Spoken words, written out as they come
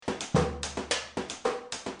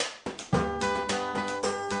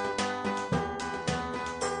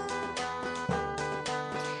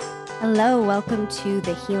Hello, welcome to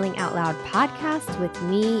the Healing Out Loud podcast with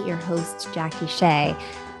me, your host, Jackie Shea.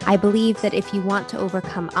 I believe that if you want to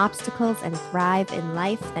overcome obstacles and thrive in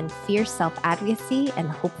life, then fierce self-advocacy and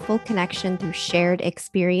hopeful connection through shared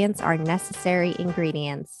experience are necessary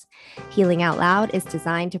ingredients. Healing Out Loud is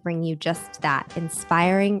designed to bring you just that,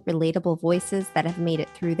 inspiring, relatable voices that have made it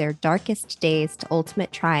through their darkest days to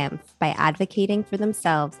ultimate triumph by advocating for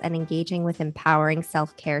themselves and engaging with empowering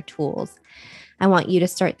self-care tools. I want you to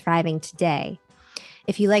start thriving today.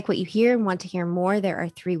 If you like what you hear and want to hear more, there are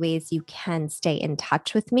 3 ways you can stay in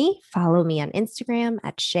touch with me. Follow me on Instagram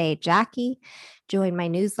at Shea Jackie, join my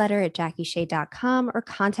newsletter at jackieshea.com, or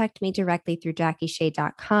contact me directly through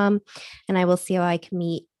jackieshea.com, and I will see how I can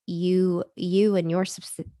meet you and your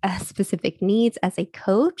specific needs as a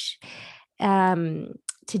coach.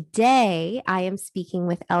 Today, I am speaking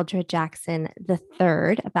with Eldra Jackson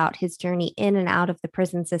III about his journey in and out of the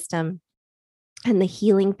prison system and the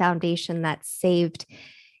healing foundation that saved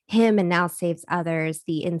him and now saves others,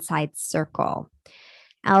 the Inside Circle.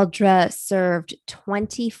 Eldra served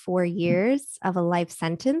 24 years of a life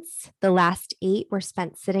sentence. The last 8 were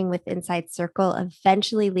spent sitting with Inside Circle,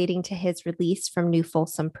 eventually leading to his release from New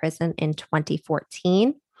Folsom Prison in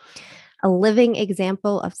 2014. A living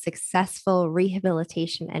example of successful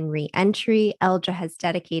rehabilitation and re-entry, Eldra has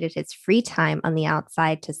dedicated his free time on the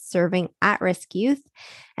outside to serving at-risk youth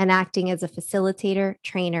and acting as a facilitator,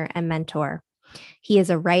 trainer, and mentor. He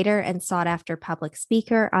is a writer and sought-after public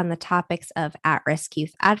speaker on the topics of at-risk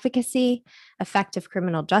youth advocacy, effective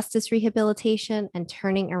criminal justice rehabilitation, and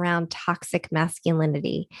turning around toxic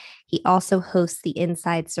masculinity. He also hosts the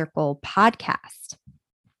Inside Circle podcast.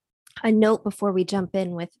 A note before we jump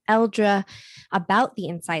in with Eldra about the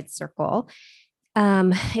Inside Circle.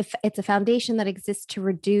 If it's a foundation that exists to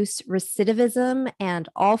reduce recidivism and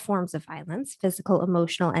all forms of violence, physical,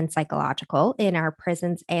 emotional, and psychological, in our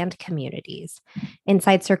prisons and communities.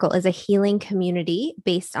 Inside Circle is a healing community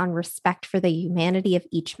based on respect for the humanity of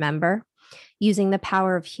each member. Using the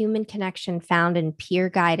power of human connection found in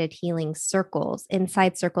peer-guided healing circles,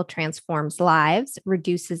 Inside Circle transforms lives,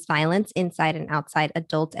 reduces violence inside and outside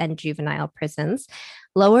adult and juvenile prisons,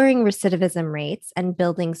 lowering recidivism rates, and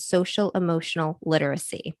building social emotional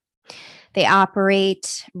literacy. They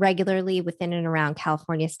operate regularly within and around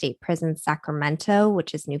California State Prison Sacramento,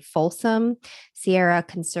 which is New Folsom, Sierra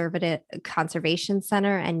Conservation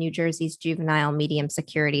Center, and New Jersey's Juvenile Medium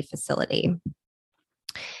Security Facility.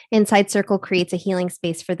 Inside Circle creates a healing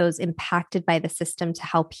space for those impacted by the system to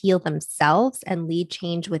help heal themselves and lead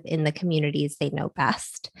change within the communities they know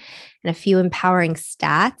best. And a few empowering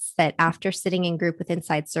stats that after sitting in group with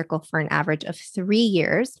Inside Circle for an average of 3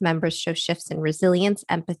 years, members show shifts in resilience,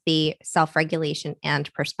 empathy, self-regulation,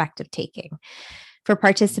 and perspective taking. For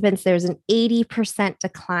participants, there's an 80%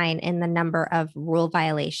 decline in the number of rule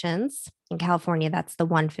violations. In California, that's the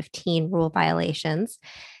 115 rule violations.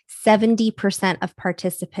 70% of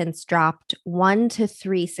participants dropped 1 to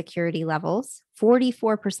 3 security levels.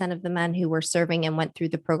 44% of the men who were serving and went through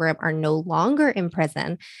the program are no longer in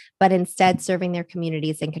prison, but instead serving their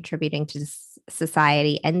communities and contributing to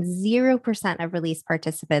society. And 0% of release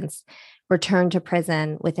participants returned to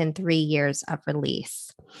prison within 3 years of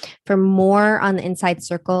release. For more on the Inside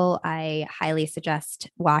Circle, I highly suggest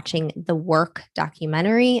watching the Work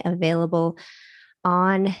documentary, available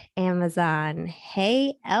on Amazon.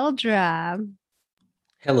 Hey, Eldra.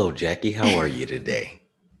 Hello, Jackie. How are you today?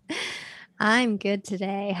 I'm good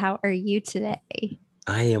today. How are you today?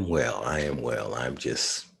 I am well. I am well. I'm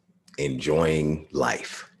just enjoying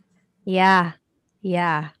life. Yeah.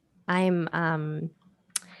 Yeah. I'm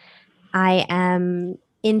I am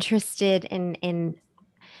interested in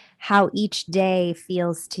how each day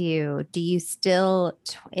feels to you. Do you still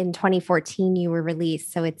in 2014 you were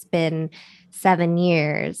released, so it's been 7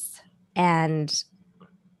 years, and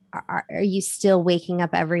are you still waking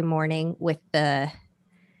up every morning with that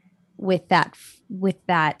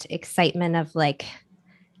excitement of like,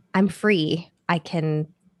 I'm free, I can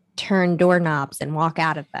turn doorknobs and walk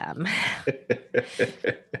out of them?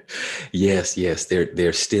 Yes.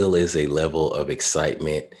 There still is a level of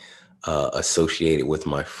excitement associated with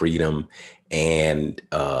my freedom, and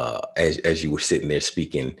as you were sitting there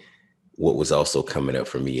speaking, what was also coming up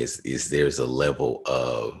for me is there's a level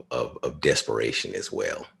of desperation as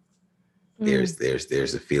well. Mm,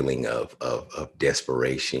 There's a feeling of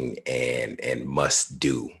desperation and must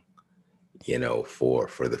do,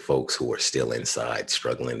 for the folks who are still inside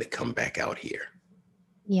struggling to come back out here.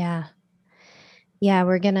 yeah. Yeah,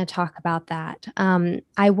 we're going to talk about that.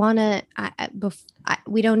 I want to,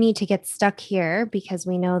 we don't need to get stuck here because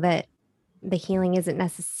we know that the healing isn't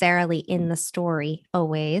necessarily in the story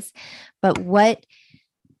always. But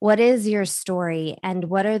what is your story and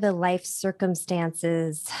what are the life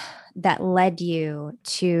circumstances that led you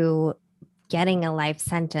to getting a life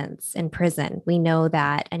sentence in prison? We know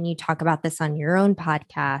that, and you talk about this on your own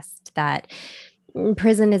podcast, that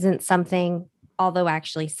prison isn't something, although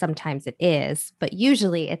actually sometimes it is, but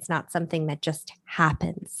usually it's not something that just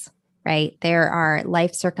happens, right? There are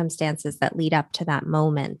life circumstances that lead up to that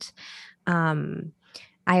moment. Um,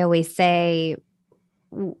 I always say,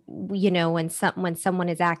 when someone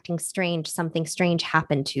is acting strange, something strange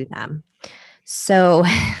happened to them. So,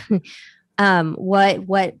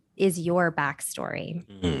 what is your backstory?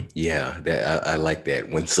 Yeah, I like that.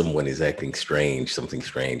 When someone is acting strange, something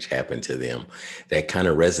strange happened to them. That kind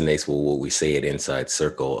of resonates with what we say at Inside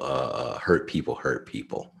Circle. Hurt people hurt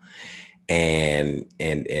people. And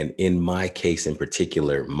in my case in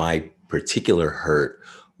particular, my particular hurt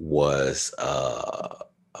was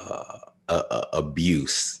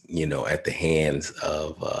abuse, at the hands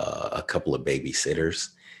of a couple of babysitters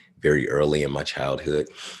very early in my childhood.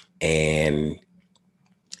 And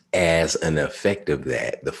as an effect of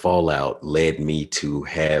that, the fallout led me to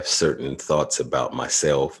have certain thoughts about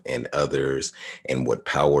myself and others and what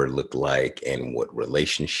power looked like and what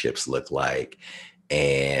relationships looked like.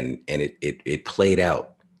 And it played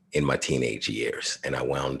out in my teenage years. And I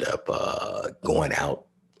wound up going out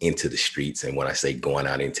into the streets. And when I say going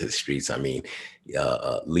out into the streets, I mean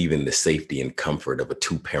leaving the safety and comfort of a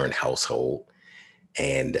two-parent household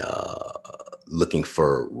and looking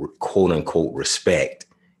for quote unquote respect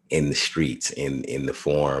in the streets in the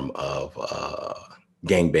form of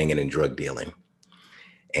gangbanging and drug dealing.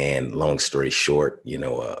 And long story short,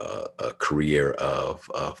 a career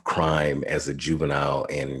of crime as a juvenile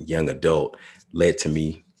and young adult led to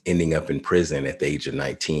me ending up in prison at the age of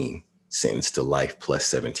 19, sentenced to life plus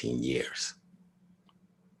 17 years.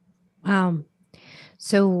 Wow.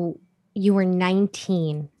 So you were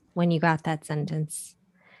 19 when you got that sentence.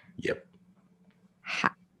 Yep.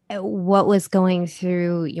 What was going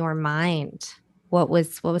through your mind? What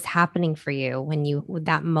was happening for you when you with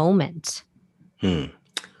that moment? Hmm.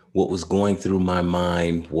 What was going through my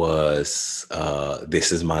mind was,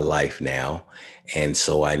 this is my life now. And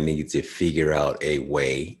so I need to figure out a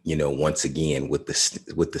way, once again, with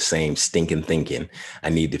the same stinking thinking, I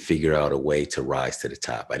need to figure out a way to rise to the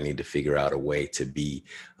top. I need to figure out a way to be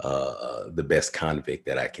the best convict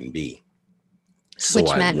that I can be. So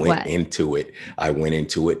Which meant what? I went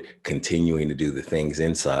into it continuing to do the things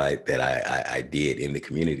inside that I did in the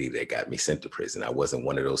community that got me sent to prison. I wasn't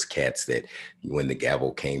one of those cats that when the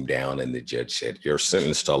gavel came down and the judge said, "You're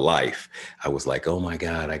sentenced to life," I was like, "Oh my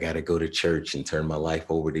God, I got to go to church and turn my life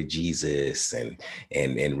over to Jesus and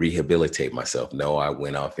rehabilitate myself." No, I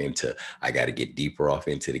went off into, I got to get deeper off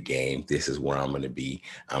into the game. This is where I'm going to be.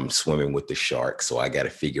 I'm swimming with the sharks. So I got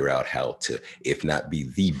to figure out how to, if not be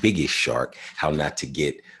the biggest shark, how not to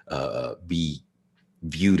get be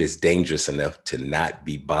viewed as dangerous enough to not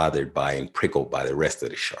be bothered by and prickled by the rest of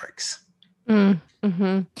the sharks.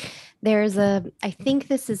 Mm-hmm. I think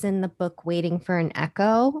this is in the book Waiting for an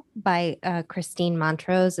Echo by Christine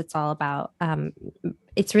Montrose.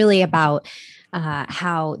 It's really about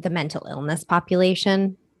how the mental illness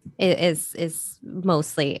population is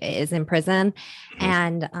mostly is in prison.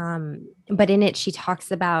 And but in it, she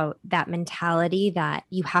talks about that mentality that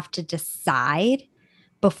you have to decide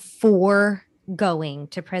before going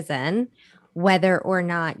to prison whether or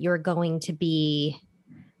not you're going to be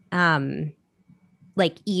um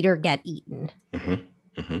like eat or get eaten.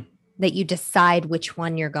 Mm-hmm. Mm-hmm. That you decide which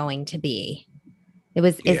one you're going to be.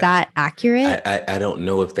 Is Yeah. that accurate? I don't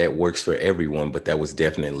know if that works for everyone, but that was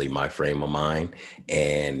definitely my frame of mind.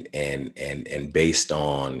 And based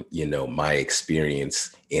on, my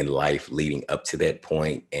experience in life leading up to that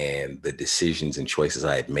point and the decisions and choices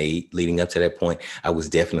I had made leading up to that point, I was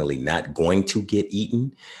definitely not going to get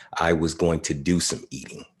eaten. I was going to do some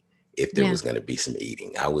eating. If there Yeah. was going to be some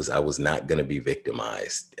eating, I was not going to be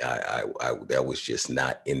victimized. That was just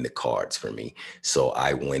not in the cards for me. So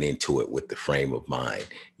I went into it with the frame of mind,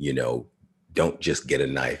 don't just get a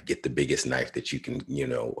knife, get the biggest knife that you can,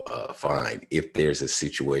 find. If there's a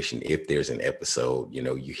situation, if there's an episode,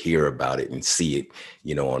 you hear about it and see it,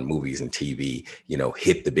 on movies and TV,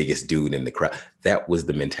 hit the biggest dude in the crowd. That was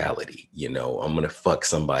the mentality, I'm going to fuck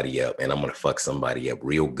somebody up and I'm going to fuck somebody up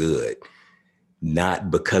real good. Not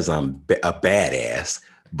because I'm a badass,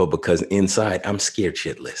 but because inside I'm scared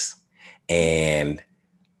shitless. And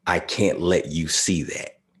I can't let you see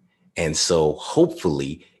that. And so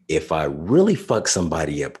hopefully, if I really fuck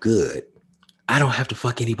somebody up good, I don't have to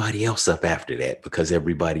fuck anybody else up after that because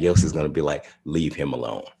everybody else is going to be like, leave him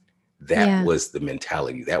alone. That Yeah. was the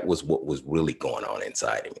mentality. That was what was really going on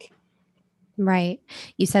inside of me. Right.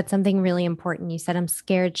 You said something really important. You said, I'm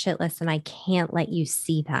scared shitless and I can't let you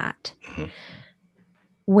see that. Mhm.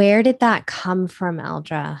 Where did that come from,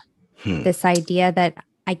 Eldra? Hmm. This idea that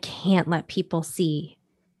I can't let people see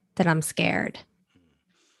that I'm scared.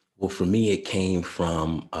 Well, for me, it came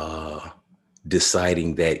from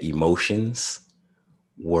deciding that emotions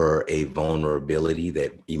were a vulnerability,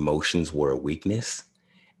 that emotions were a weakness,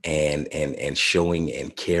 and showing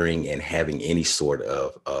and caring and having any sort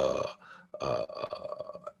of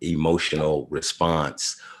emotional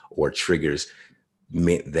response or triggers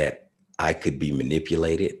meant that I could be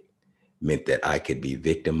manipulated, meant that I could be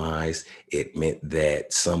victimized. It meant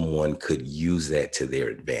that someone could use that to their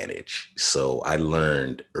advantage. So I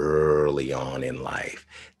learned early on in life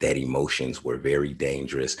that emotions were very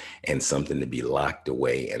dangerous and something to be locked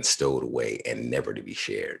away and stowed away and never to be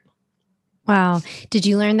shared. Wow. Did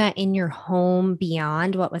you learn that in your home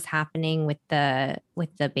beyond what was happening with the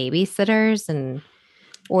babysitters and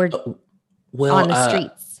or Uh, Well, on the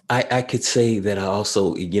streets? I could say that I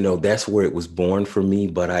also, that's where it was born for me,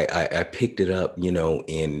 but I picked it up,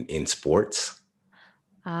 in sports.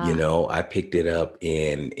 Ah, I picked it up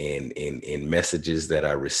in messages that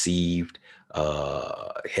I received.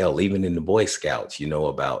 Hell, even in the Boy Scouts,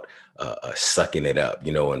 about sucking it up,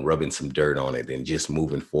 and rubbing some dirt on it and just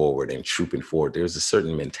moving forward and trooping forward. There's a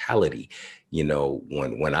certain mentality,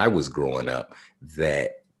 when I was growing up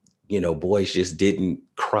that, boys just didn't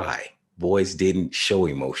cry. Boys didn't show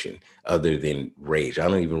emotion other than rage. I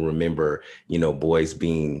don't even remember, boys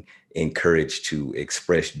being encouraged to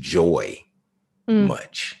express joy mm,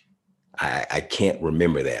 much. I can't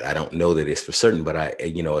remember that. I don't know that it's for certain, but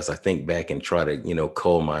as I think back and try to,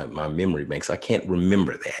 cull my memory banks, I can't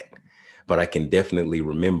remember that. But I can definitely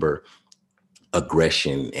remember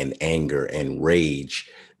aggression and anger and rage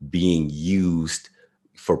being used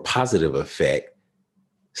for positive effect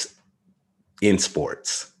in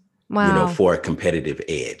sports, wow. for a competitive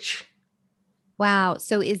edge. Wow.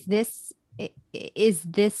 So is this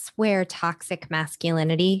where toxic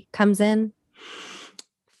masculinity comes in?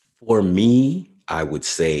 For me, I would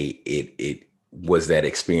say it was that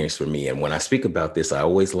experience for me. And when I speak about this, I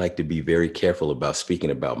always like to be very careful about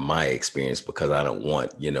speaking about my experience because I don't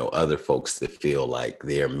want, other folks to feel like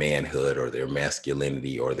their manhood or their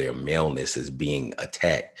masculinity or their maleness is being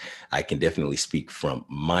attacked. I can definitely speak from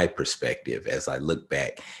my perspective as I look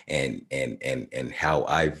back and how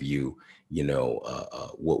I view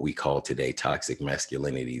what we call today toxic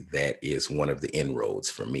masculinity. That is one of the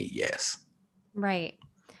inroads for me. Yes. Right.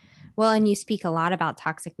 Well, and you speak a lot about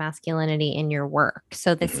toxic masculinity in your work.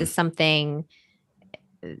 So this Mhm. is something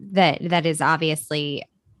that is obviously,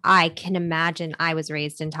 I can imagine I was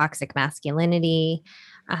raised in toxic masculinity.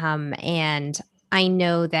 And I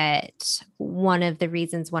know that one of the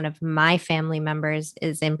reasons one of my family members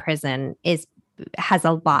is in prison is has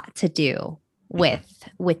a lot to do Mhm.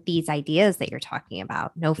 with these ideas that you're talking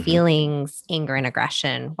about. No Mhm. feelings, anger and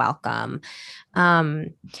aggression, welcome.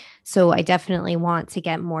 um so I definitely want to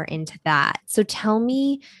get more into that. So tell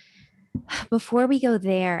me, before we go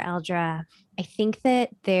there, Eldra, I think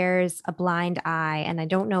that there's a blind eye, and I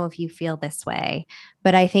don't know if you feel this way,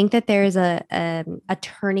 but I think that there's a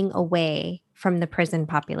turning away from the prison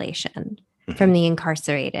population, Mhm. from the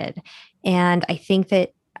incarcerated. And I think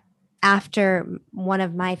that after one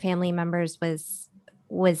of my family members was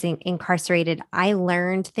incarcerated, I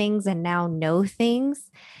learned things and now know things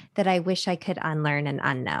that I wish I could unlearn and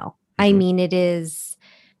unknow. I Mhm. mean, it is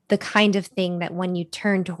the kind of thing that when you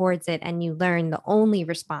turn towards it and you learn, the only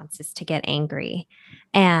response is to get angry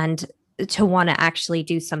and to want to actually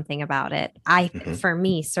do something about it. Mhm. For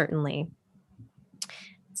me, certainly.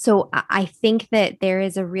 So I think that there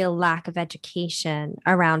is a real lack of education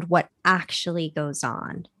around what actually goes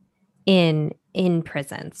on in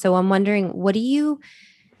prison. So I'm wondering,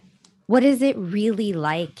 what is it really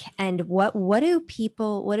like, and what do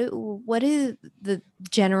people, what do the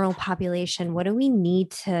general population, what do we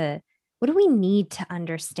need to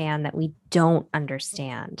understand that we don't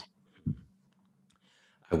understand?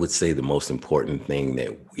 I would say the most important thing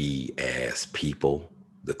that we as people,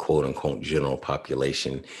 the quote unquote general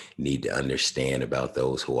population, need to understand about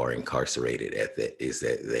those who are incarcerated is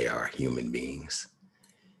that they are human beings.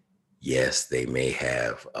 Yes, they may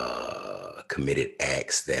have committed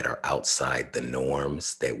acts that are outside the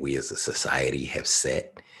norms that we as a society have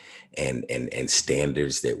set and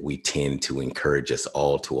standards that we tend to encourage us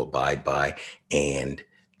all to abide by. And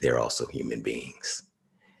they're also human beings.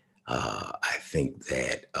 I think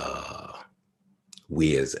that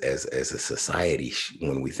we as a society,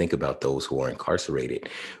 when we think about those who are incarcerated,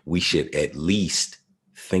 we should at least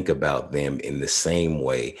think about them in the same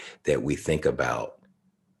way that we think about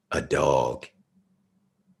a dog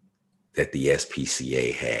that the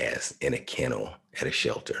SPCA has in a kennel at a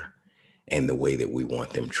shelter and the way that we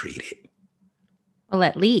want them treated. Well,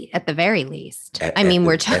 at the very least. At, I at mean,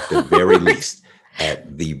 the at the very least,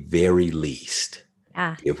 at the very least,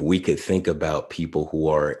 yeah. if we could think about people who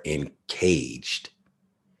are encaged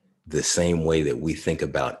the same way that we think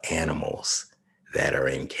about animals that are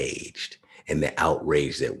encaged, and the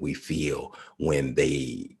outrage that we feel when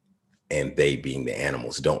they, and they being the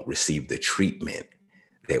animals, don't receive the treatment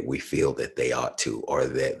that we feel that they ought to, or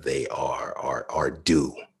that they are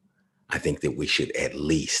due. I think that we should at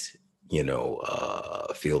least,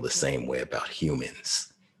 feel the same way about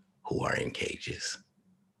humans who are in cages.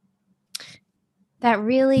 That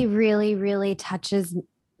really, really, really touches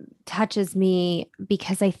me,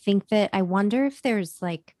 because I think that I wonder if there's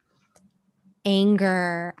like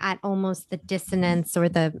anger at almost the dissonance, or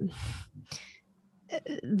the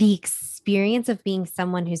experience of being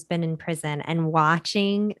someone who's been in prison and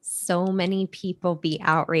watching so many people be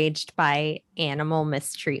outraged by animal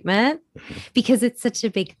mistreatment, because it's such a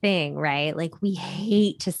big thing, right? Like, we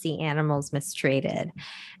hate to see animals mistreated.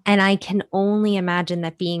 And I can only imagine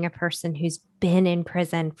that being a person who's been in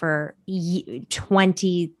prison for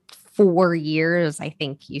 24 years, I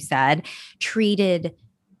think you said, treated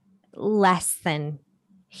less than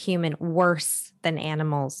human, worse than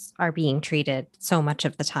animals are being treated so much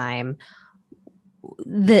of the time.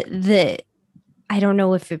 The I don't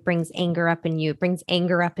know if it brings anger up in you. It brings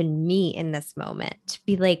anger up in me in this moment, to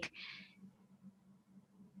be like,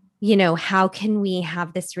 how can we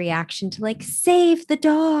have this reaction to like save the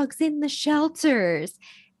dogs in the shelters,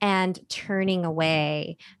 and turning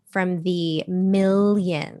away from the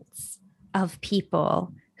millions of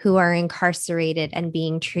people who are incarcerated and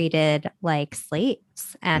being treated like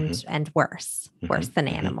slaves, Mhm. and worse Mhm. than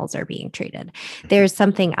Mhm. animals are being treated. Mhm. There's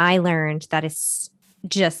something I learned that is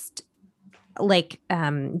just like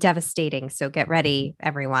devastating. So get ready,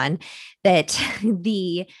 everyone, that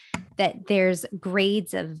there's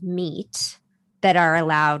grades of meat that are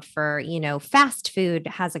allowed for, fast food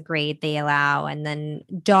has a grade they allow, and then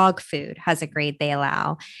dog food has a grade they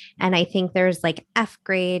allow. And I think there's like F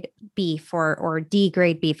grade beef, or D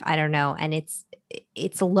grade beef, I don't know, and it's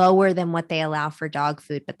lower than what they allow for dog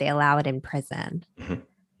food, but they allow it in prison. Mhm.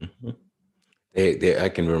 Mhm. I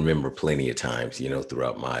can remember plenty of times,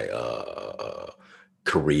 throughout my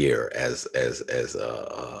career as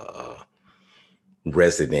a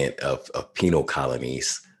resident of penal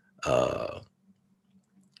colonies. Uh,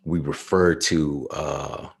 we refer to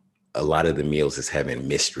a lot of the meals as having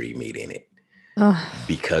mystery meat in it, Oh,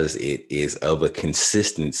 because it is of a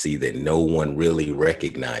consistency that no one really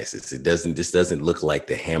recognizes. This doesn't look like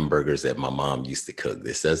the hamburgers that my mom used to cook.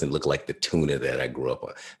 This doesn't look like the tuna that I grew up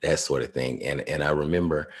on, that sort of thing. And I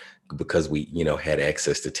remember, because we, had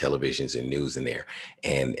access to televisions and news in there,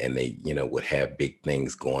 and they, would have big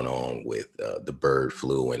things going on with the bird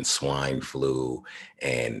flu and swine flu,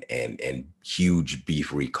 and huge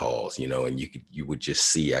beef recalls, and you would just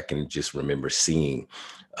see, I can just remember seeing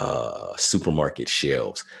supermarket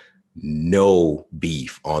shelves, no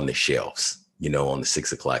beef on the shelves, on the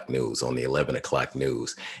 6 o'clock news, on the 11 o'clock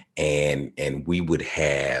news. And we would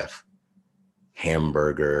have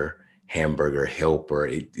hamburger helper,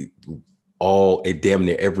 it damn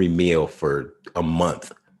near every meal for a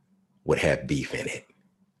month would have beef in it,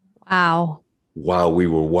 wow. while we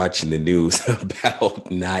were watching the news about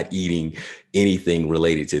not eating anything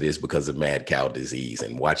related to this because of mad cow disease,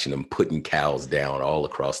 and watching them putting cows down all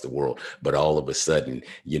across the world. But all of a sudden,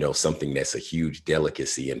 something that's a huge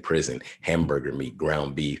delicacy in prison, hamburger meat,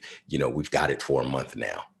 ground beef, we've got it for a month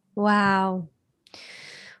now. Wow.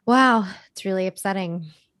 Wow. It's really upsetting.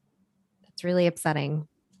 It's really upsetting.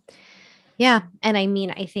 Yeah. And I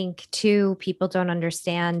mean, I think too, people don't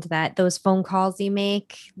understand that those phone calls you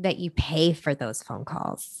make, that you pay for those phone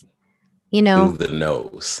calls, you Through know, the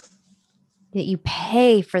nose. that you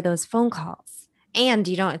pay for those phone calls. And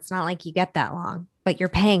it's not like you get that long, but you're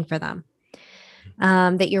paying for them.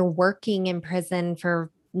 That you're working in prison for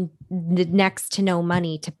next to no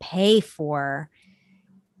money to pay for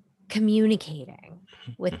communicating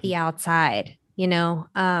with the outside,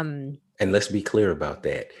 And let's be clear about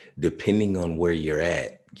that. Depending on where you're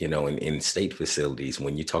at, in state facilities,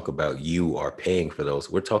 when you talk about you are paying for those,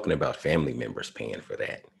 we're talking about family members paying for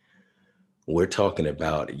that. We're talking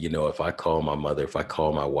about, if I call my mother, if I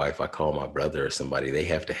call my wife, I call my brother or somebody, they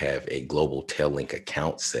have to have a global Tellink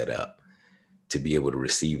account set up to be able to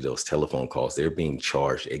receive those telephone calls. They're being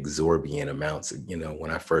charged exorbitant amounts. When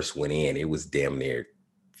I first went in, it was damn near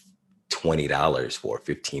 $20 for a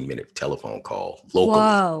 15-minute telephone call locally.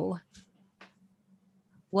 whoa,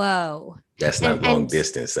 whoa. That's not long And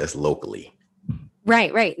distance. That's locally.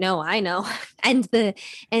 right. No, I know. And the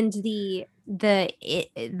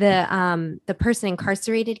person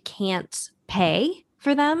incarcerated can't pay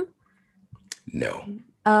for them. No.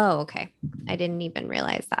 Oh, okay. I didn't even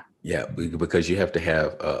realize that. Yeah, because you have to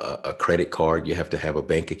have a credit card, you have to have a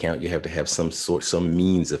bank account, you have to have some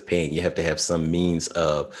means of paying, you have to have some means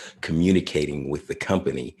of communicating with the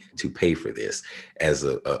company to pay for this. As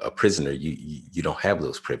a prisoner, you don't have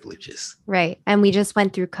those privileges. Right. And we just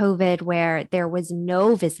went through COVID where there was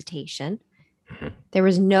no visitation. Mhm, There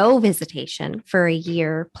was no visitation for a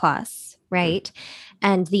year plus, mhm, right?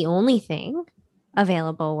 And the only thing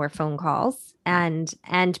available were phone calls, and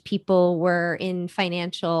people were in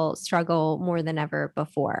financial struggle more than ever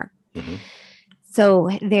before. mhm. So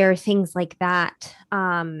there are things like that.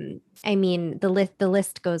 I mean, the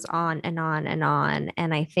list goes on and on and on.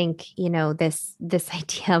 And I think, this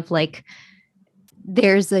idea of like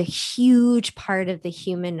there's a huge part of the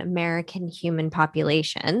human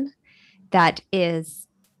population that is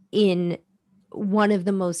in one of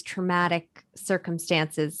the most traumatic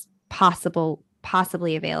circumstances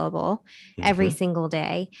possibly available every Mhm. single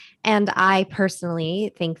day. And I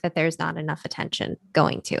personally think that there's not enough attention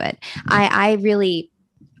going to it. I really,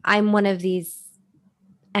 I'm one of these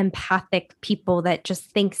empathic people that just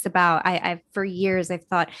thinks about, I've for years I've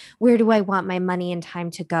thought, where do I want my money and time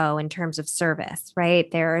to go in terms of service? Right,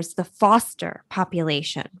 there's the foster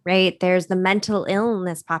population, right, there's the mental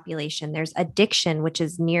illness population, there's addiction, which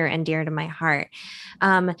is near and dear to my heart.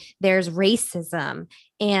 There's racism.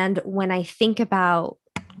 And when I think about,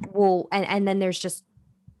 well, and then there's just,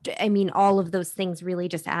 I mean, all of those things really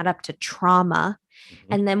just add up to trauma. Mhm.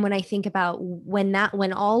 And then when I think about when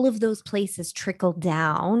all of those places trickle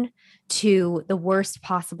down to the worst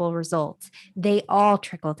possible results, they all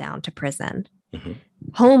trickle down to prison. Mhm.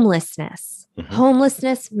 Homelessness, Mhm.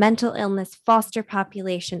 homelessness, mental illness, foster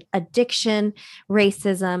population, addiction,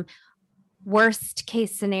 racism, worst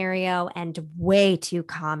case scenario, and way too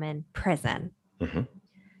common, prison. Mhm.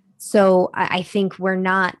 So I think we're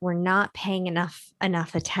not paying enough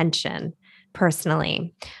attention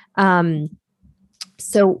personally. Um,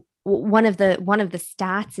 so one of the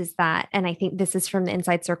stats is that, and I think this is from the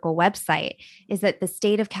Inside Circle website, is that the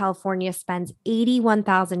state of California spends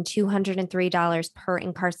 $81,203 per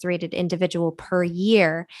incarcerated individual per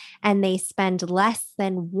year, and they spend less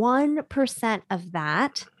than 1% of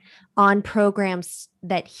that on programs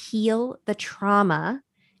that heal the trauma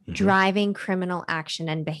Mhm. driving criminal action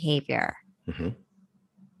and behavior. Mhm.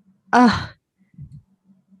 Ugh,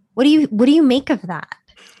 what do you make of that?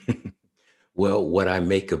 Well, what I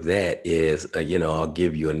make of that is, I'll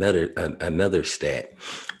give you another stat.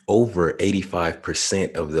 Over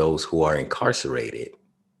 85% of those who are incarcerated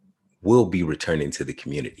will be returning to the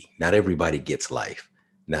community. Not everybody gets life.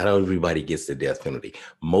 Not everybody gets the death penalty.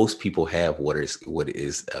 Most people have what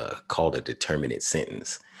is called a determinate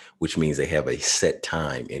sentence, which means they have a set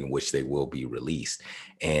time in which they will be released.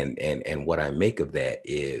 And what I make of that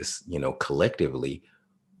is, collectively,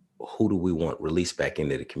 who do we want released back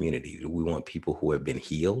into the community? Do we want people who have been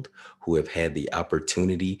healed, who have had the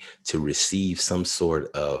opportunity to receive some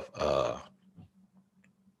sort of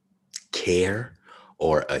care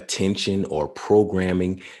or attention or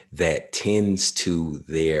programming that tends to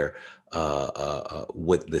their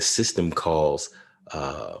what the system calls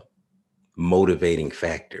uh, motivating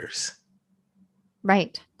factors,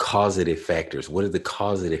 Right. causative factors? What are the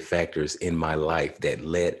causative factors in my life that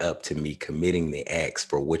led up to me committing the acts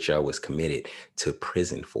for which I was committed to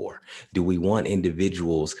prison for? Do we want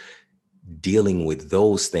individuals dealing with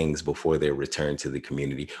those things before their return to the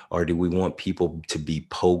community? Or do we want people to be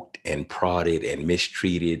poked and prodded and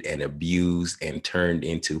mistreated and abused and turned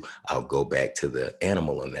into, I'll go back to the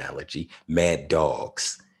animal analogy, mad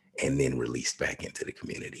dogs, and then released back into the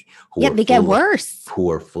community who Yeah, are they get full of worse.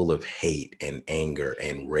 hate and anger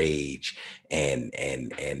and rage and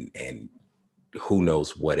who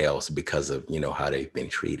knows what else because of how they've been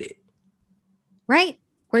treated. Right.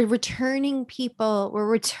 We're returning people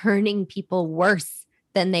worse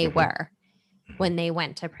than they Mhm, were mhm, when they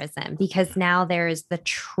went to prison, because now there is the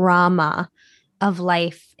trauma of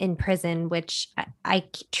life in prison, which I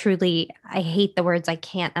truly, I hate the words I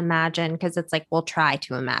can't imagine, because it's like, we'll try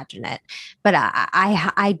to imagine it, but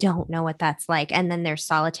I don't know what that's like. And then there's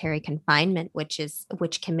solitary confinement, which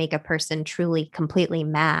can make a person truly completely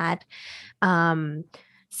mad. Um,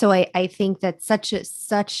 so I think that's such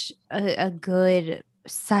a good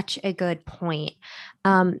point.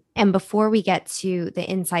 And before we get to the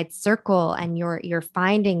inside circle and you're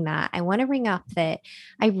finding that, I want to bring up that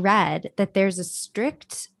I read that there's a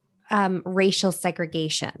strict racial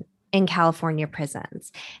segregation in California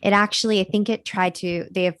prisons. It actually, I think it tried to,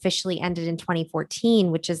 they officially ended in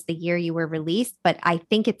 2014, which is the year you were released, but I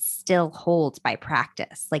think it still holds by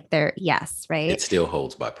practice. Like there, yes, It right? still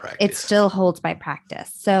holds by It practice. still holds by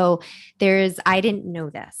practice. So I didn't know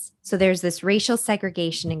this. So there's this racial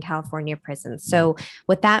segregation in California prisons. So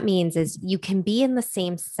what that means is you can be in the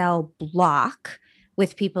same cell block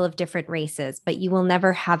with people of different races, but you will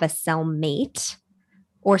never have a cellmate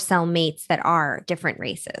or cellmates that are different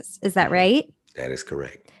races. Is that Mhm. right? That is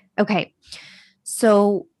correct. Okay.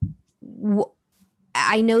 So w-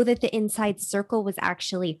 I know that the Inside Circle was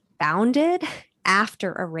actually founded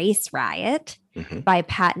after a race riot Hmm. by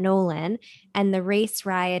Pat Nolan. And the race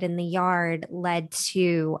riot in the yard led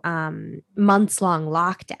to months long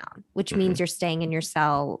lockdown, which means Hmm. you're staying in your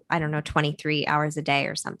cell, I don't know, 23 hours a day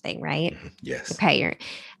or something, right? Hmm. Yes. Okay.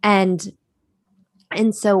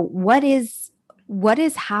 And so what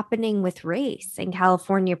is happening with race in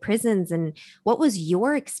California prisons, and what was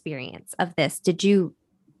your experience of this? Did you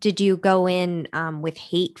go in with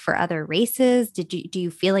hate for other races? Do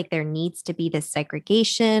you feel like there needs to be this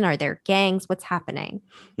segregation? Are there gangs? What's happening?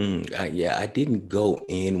 Yeah, I didn't go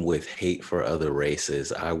in with hate for other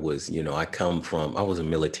races. I was a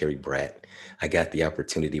military brat. I got the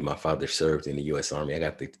opportunity. My father served in the U.S. Army. I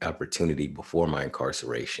got the opportunity before my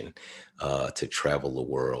incarceration to travel the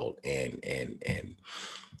world and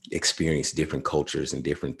experience different cultures and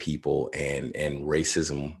different people, and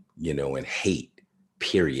racism, and hate,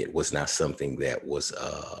 period, was not something that was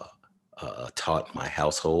taught in my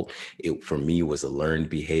household. It, for me, was a learned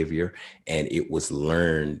behavior, and it was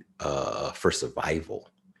learned for survival.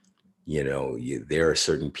 There are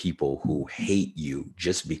certain people who hate you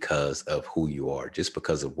just because of who you are, just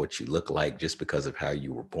because of what you look like, just because of how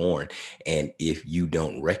you were born. And if you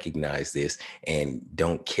don't recognize this and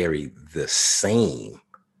don't carry the same,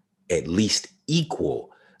 at least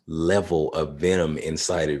equal level of venom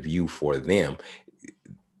inside of you for them,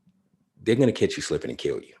 they're going to catch you slipping and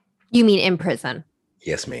kill you. You mean in prison?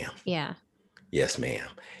 Yes, ma'am. Yeah. Yes, ma'am.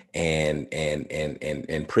 And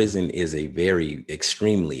prison is a very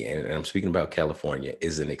extremely, and I'm speaking about California,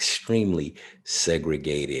 is an extremely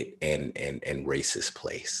segregated and racist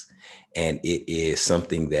place. And it is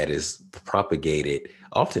something that is propagated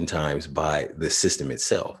oftentimes by the system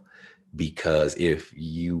itself. Because if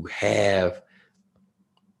you have,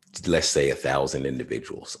 let's say, 1,000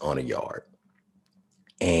 individuals on a yard,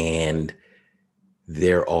 and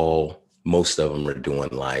they're all, most of them are doing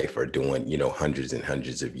life, or doing, hundreds and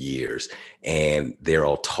hundreds of years, and they're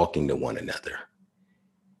all talking to one another,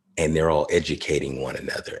 and they're all educating one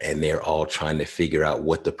another, and they're all trying to figure out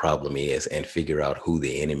what the problem is and figure out who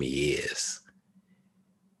the enemy is.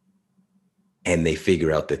 And they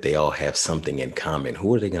figure out that they all have something in common.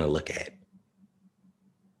 Who are they going to look at?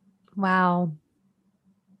 Wow.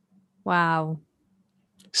 Wow.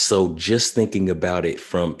 So just thinking about it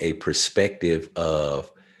from a perspective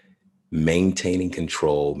of maintaining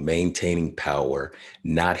control, maintaining power,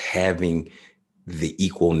 not having the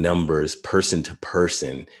equal numbers person to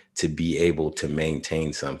person to be able to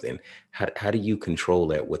maintain something. How do you control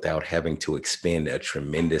that without having to expend a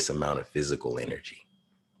tremendous amount of physical energy?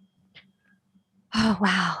 Oh,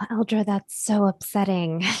 wow. Eldra, that's so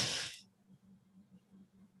upsetting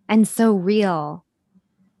and so real.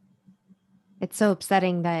 It's so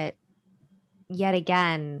upsetting that yet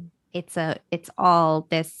again, it's all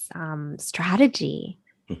this strategy.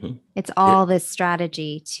 Hmm. It's There, all this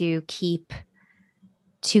strategy to keep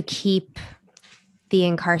the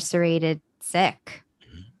incarcerated sick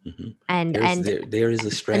mhm. and There is a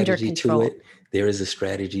under strategy to control. it. There is a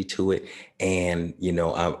strategy to it, and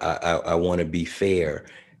I want to be fair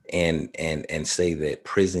and say that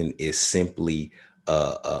prison is simply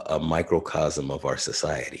a microcosm of our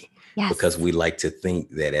society, because Yes. we like to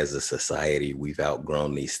think that as a society we've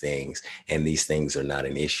outgrown these things and these things are not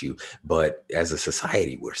an issue. But as a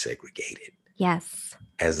society, we're segregated. Yes.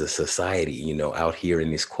 As a society, out here in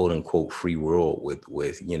this quote unquote free world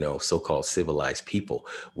with so-called civilized people,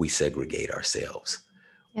 we segregate ourselves.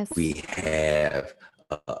 Yes. We have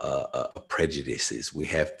prejudices. We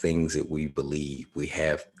have things that we believe. We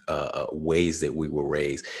have ways that we were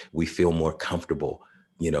raised. We feel more comfortable,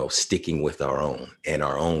 sticking with our own. And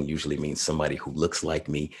our own usually means somebody who looks like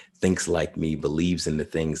me, thinks like me, believes in the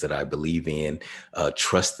things that I believe in,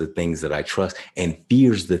 trusts the things that I trust, and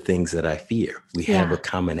fears the things that I fear. We have a Yeah.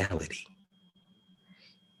 commonality.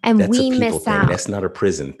 And That's a we people miss thing. out. That's not a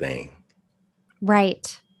prison thing.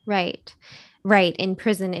 Right. Right. Right. In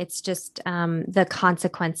prison, it's just the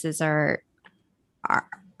consequences are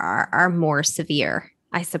are more severe.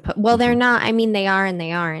 I suppose. Well, they're Mhm. not. I mean, they are and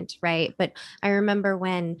they aren't, right? But I remember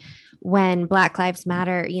when Black Lives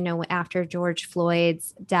Matter, after George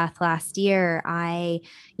Floyd's death last year, I,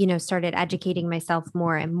 started educating myself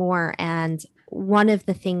more and more. And one of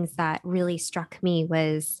the things that really struck me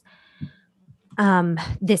was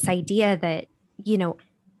this idea that, you know,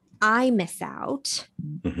 I miss out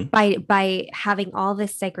Mhm. by having all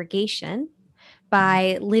this segregation,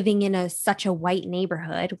 by living in such a white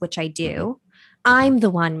neighborhood, which I Mhm. do. Mhm. I'm the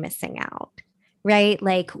one missing out, right?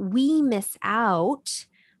 Like we miss out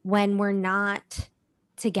when we're not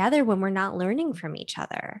together, when we're not learning from each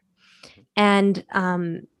other. And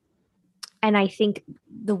I think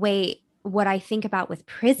the way what I think about with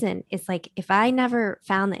prison is like if I never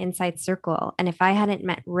found the Inside Circle and if I hadn't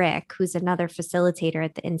met Rick, who's another facilitator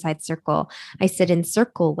at the Inside Circle, I sit in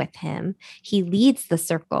circle with him. He leads the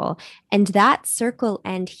circle, and that circle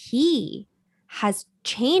and he has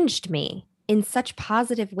changed me in such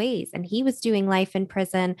positive ways. And he was doing life in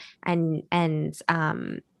prison, and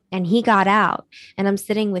he got out. And I'm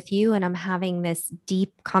sitting with you and I'm having this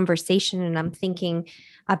deep conversation and I'm thinking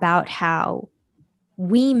about how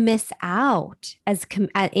we miss out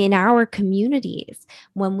in our communities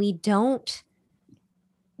when we don't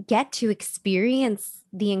get to experience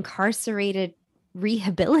the incarcerated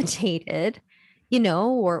rehabilitated,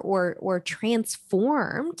 or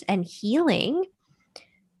transformed and healing.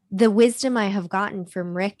 The wisdom I have gotten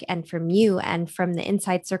from Rick and from you and from the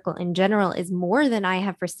Inside Circle in general is more than I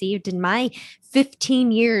have received in my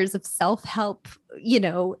 15 years of self-help,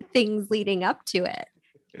 things leading up to it.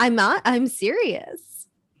 I'm serious.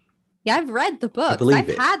 Yeah, I've read the I books. believe I've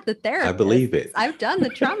it. had the I therapists. believe it. I've done the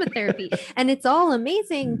trauma therapy and it's all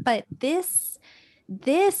amazing, but this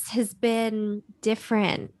has been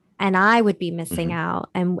different and I would be missing Mhm. out.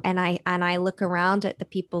 And I look around at the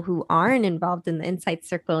people who aren't involved in the Insight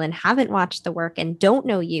Circle and haven't watched the work and don't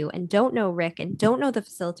know you and don't know Rick and don't know the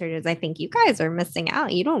facilitators. I think you guys are missing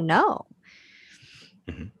out. You don't know,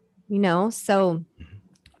 Mhm. so Mhm.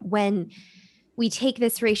 when we take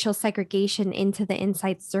this racial segregation into the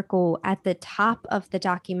Inside Circle at the top of the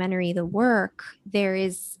documentary, The Work, there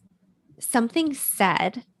is something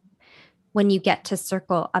said when you get to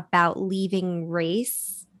Circle about leaving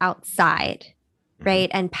race outside, Mhm. right?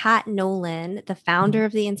 And Pat Nolan, the founder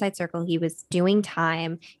of the Inside Circle, he was doing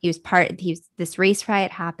time. This race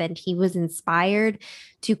riot happened. He was inspired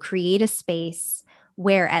to create a space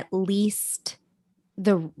where at least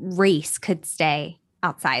the race could stay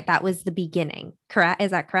outside. That was the beginning. Correct? Is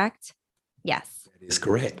that correct? Yes. That is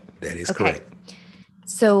correct. That is Okay. correct.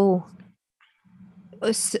 So,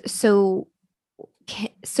 so,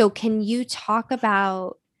 can you talk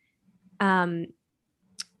about,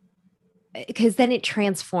 because then it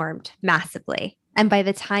transformed massively. And by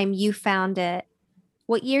the time you found it,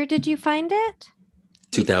 what year did you find it?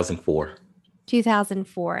 You, 2004,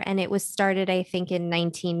 2004. And it was started, I think, in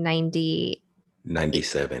 1990,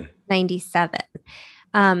 97. 97.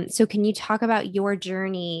 So can you talk about your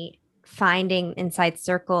journey finding Inside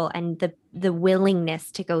Circle and the willingness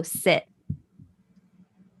to go sit?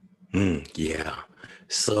 Yeah.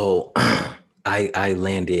 So I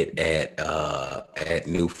landed at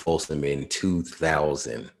New Folsom in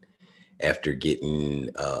 2000 after getting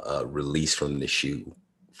released from the shoe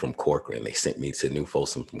from Corcoran. They sent me to New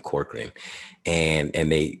Folsom from Corcoran, and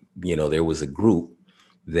they, there was a group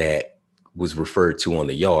that was referred to on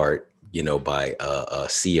the yard, by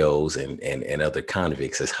COs and other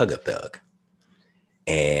convicts as Hug a Thug,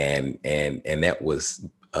 and that was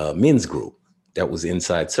a men's group that was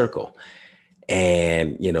Inside Circle.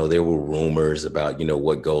 And, there were rumors about,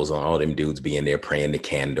 what goes on. All them dudes be in there praying the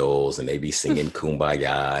candles and they be singing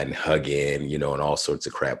Kumbaya and hugging, and all sorts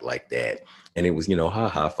of crap like that. And it was, ha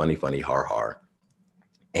ha, funny, funny, har har.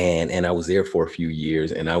 And I was there for a few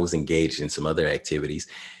years and I was engaged in some other activities.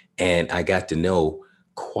 And I got to know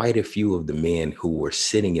quite a few of the men who were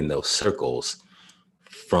sitting in those circles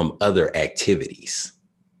from other activities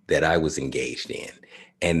that I was engaged in.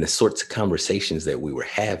 And the sorts of conversations that we were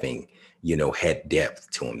having, had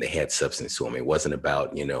depth to them. They had substance to them. It wasn't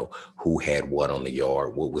about, who had what on the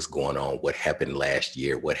yard, what was going on, what happened last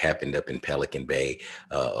year, what happened up in Pelican Bay,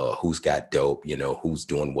 who's got dope, who's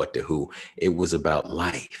doing what to who. It was about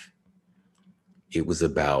life. It was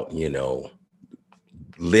about,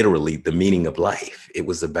 literally the meaning of life. It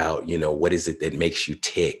was about, what is it that makes you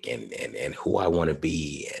tick, and who I want to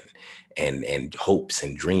be, and hopes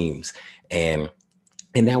and dreams. And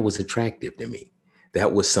that was attractive to me.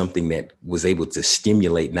 That was something that was able to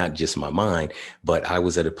stimulate not just my mind, but I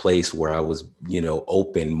was at a place where I was,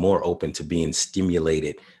 more open to being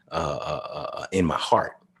stimulated in my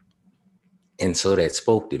heart. And so that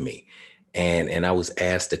spoke to me. And I was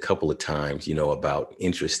asked a couple of times, about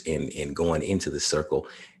interest in going into the circle,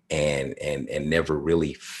 and never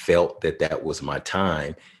really felt that that was my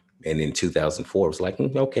time. And in 2004, I was like,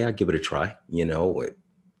 okay, I'll give it a try.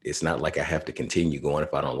 It's not like I have to continue going.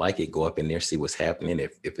 If I don't like it, go up in there, see what's happening.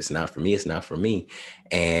 If it's not for me, it's not for me.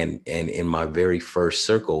 And in my very first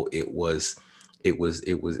circle, it was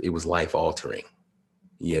life altering.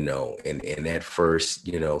 And in that first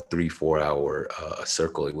 3-4 hour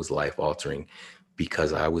circle, it was life altering,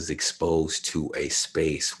 because I was exposed to a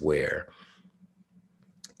space where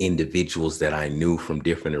individuals that I knew from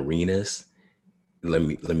different arenas, let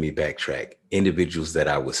me backtrack, individuals that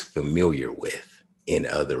I was familiar with in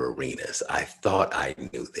other arenas. I thought I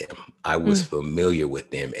knew them. I was Mm. familiar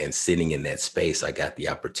with them, and sitting in that space, I got the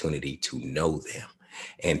opportunity to know them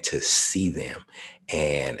and to see them.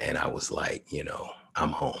 And I was like,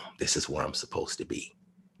 I'm home. This is where I'm supposed to be.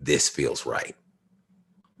 This feels right.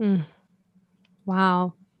 Mm.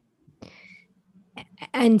 Wow.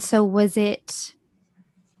 And so was it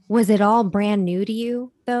all brand new to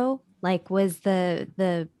you though? Like was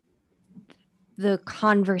the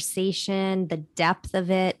conversation, the depth of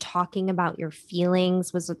it, talking about your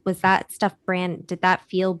feelings, was that stuff did that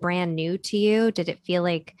feel brand new to you? Did it feel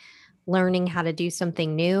like learning how to do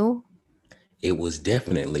something new? It was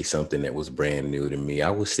definitely something that was brand new to me.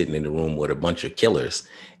 I was sitting in the room with a bunch of killers,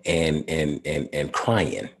 and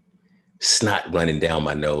crying, snot running down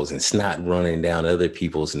my nose and snot running down other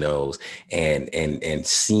people's nose, and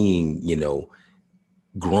seeing,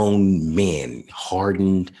 grown men,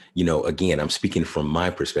 hardened, again, I'm speaking from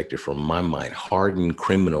my perspective, from my mind, hardened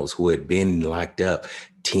criminals who had been locked up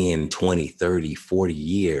 10, 20, 30, 40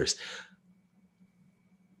 years,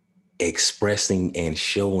 expressing and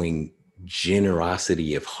showing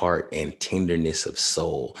generosity of heart and tenderness of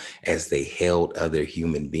soul as they held other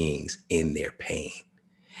human beings in their pain,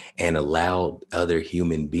 and allowed other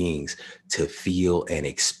human beings to feel and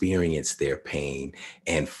experience their pain,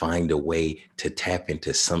 and find a way to tap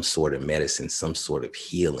into some sort of medicine, some sort of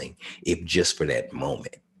healing, if just for that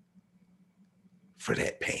moment, for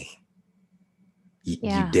that pain. You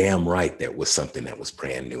Yeah, damn right that was something that was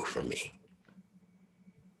brand new for me.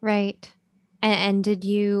 right. And did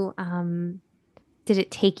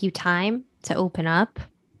it take you time to open up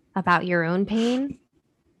about your own pain?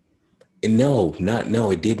 And no,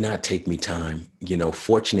 it did not take me time.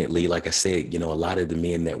 Fortunately, like I said, a lot of the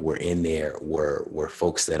men that were in there were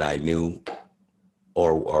folks that I knew,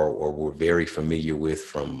 or were very familiar with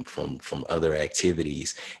from other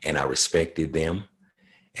activities, and I respected them,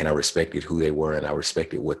 and I respected who they were, and I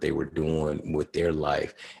respected what they were doing with their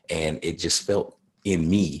life. And it just felt, in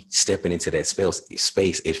me stepping into that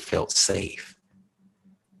space, it felt safe.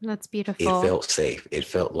 That's It beautiful. felt safe. It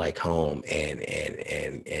felt like home, and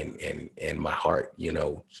my heart,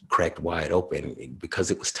 cracked wide open,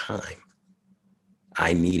 because it was time.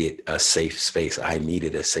 I needed a safe space. I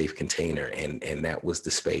needed a safe container, and that was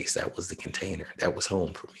the space. That was the container. That was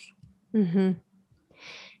home for me. Hmm.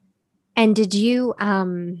 And did you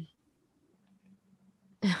oh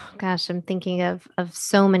gosh, I'm thinking of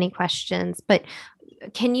so many questions, but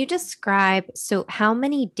can you describe, so how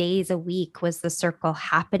many days a week was the circle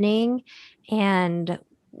happening? And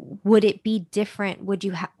would it be different? Would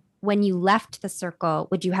you have, when you left the circle,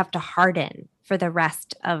 would you have to harden for the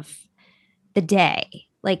rest of the day?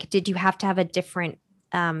 Like, did you have to have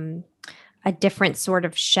um, a different sort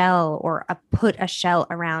of shell, or put a shell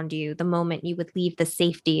around you the moment you would leave the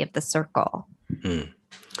safety of the circle? Mm.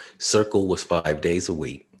 Circle was 5 days a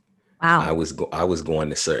week. I Wow. was I was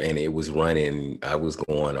going to and it was running. I was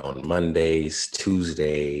going on Mondays,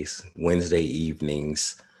 Tuesdays, Wednesday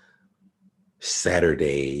evenings,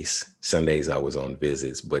 Saturdays, Sundays. I was on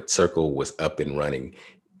visits, but Circle was up and running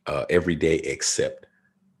every day except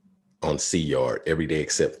on Sea Yard, every day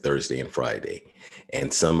except Thursday and Friday.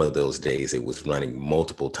 And some of those days it was running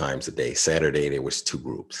multiple times a day. Saturday there was two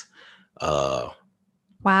groups, uh,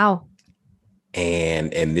 Wow.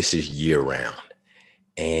 and this is year round.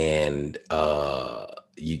 And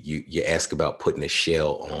you ask about putting a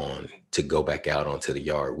shell on to go back out onto the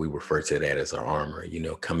yard. We refer to that as our armor.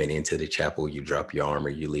 Coming into the chapel, you drop your armor,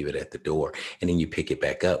 you leave it at the door, and then you pick it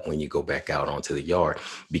back up when you go back out onto the yard.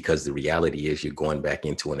 Because the reality is, you're going back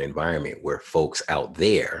into an environment where folks out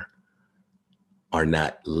there are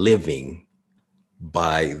not living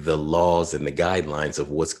by the laws and the guidelines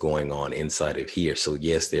of what's going on inside of here. So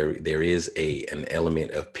yes, there is an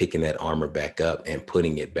element of picking that armor back up and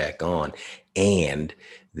putting it back on. And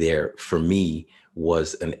there, for me,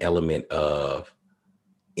 was an element of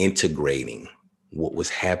integrating what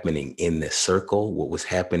was happening in the circle, what was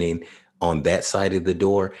happening on that side of the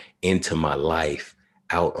door, into my life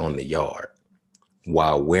out on the yard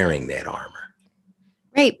while wearing that armor.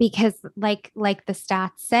 Right, because like the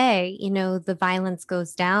stats say, the violence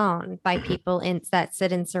goes down by Mhm. people in that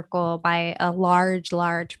sit in circle by a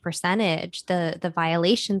large percentage. The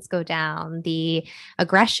violations go down, the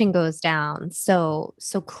aggression goes down. So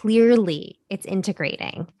clearly it's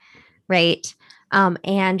integrating, right?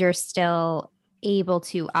 And you're still able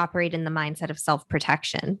to operate in the mindset of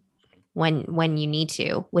self-protection when you need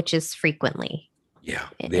to, which is frequently Yeah,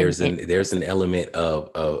 in there's an element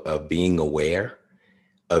of being aware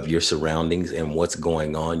of your surroundings and what's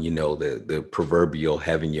going on. The proverbial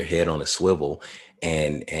having your head on a swivel,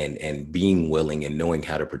 and being willing and knowing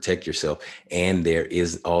how to protect yourself. And there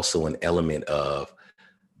is also an element of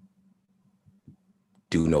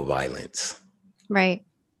do no violence. right.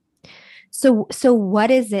 So what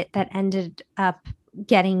is it that ended up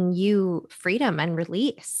getting you freedom and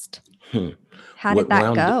released? Hmm. How did What that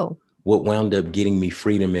wound go? what wound up getting me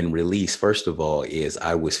freedom and release, first of all, is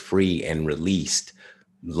I was free and released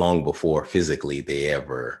long before physically they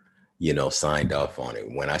ever, signed off on it.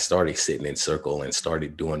 When I started sitting in circle and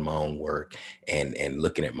started doing my own work, and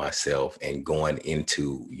looking at myself and going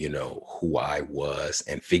into, who I was,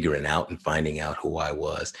 and figuring out and finding out who I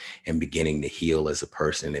was, and beginning to heal as a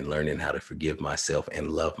person and learning how to forgive myself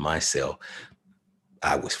and love myself,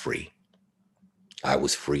 I was free. I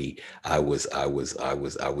was free. I was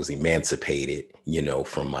emancipated,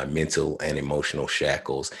 from my mental and emotional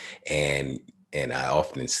shackles. And I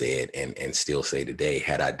often said, and still say today,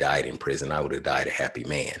 had I died in prison, I would have died a happy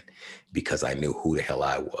man, because I knew who the hell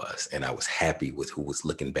I was, and I was happy with who was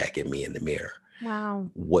looking back at me in the mirror. Wow.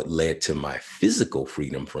 What led to my physical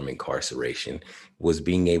freedom from incarceration was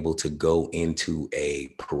being able to go into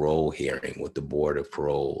a parole hearing with the board of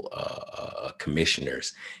parole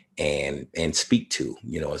commissioners, and speak to,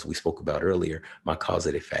 as we spoke about earlier, my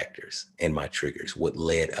causative factors and my triggers, what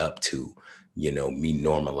led up to, me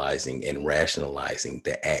normalizing and rationalizing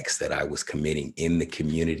the acts that I was committing in the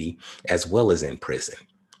community as well as in prison,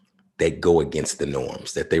 that go against the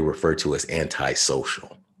norms, that they refer to as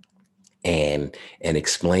antisocial. And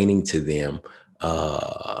explaining to them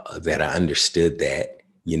that I understood that,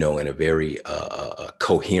 in a very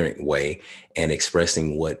coherent way, and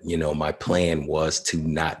expressing what, my plan was to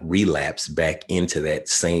not relapse back into that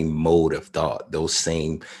same mode of thought, those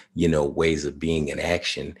same, ways of being in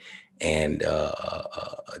action, and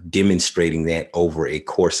demonstrating that over a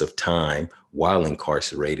course of time while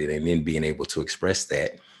incarcerated, and then being able to express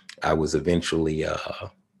that, I was eventually uh,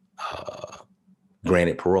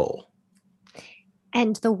 granted parole.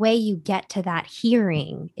 And the way you get to that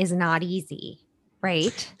hearing is not easy,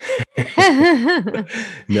 right? Oh,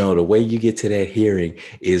 No, the way you get to that hearing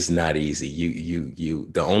is not easy.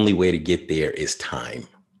 The only way to get there is time.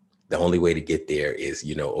 The only way to get there is,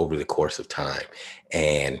 over the course of time.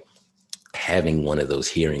 And having one of those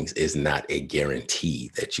hearings is not a guarantee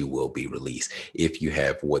that you will be released. If you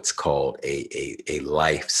have what's called a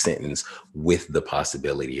life sentence with the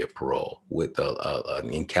possibility of parole,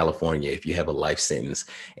 in California, if you have a life sentence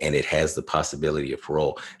and it has the possibility of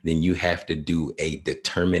parole, then you have to do a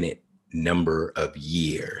determinate number of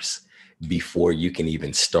years before you can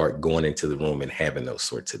even start going into the room and having those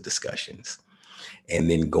sorts of discussions. And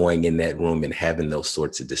then going in that room and having those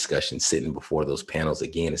sorts of discussions, sitting before those panels,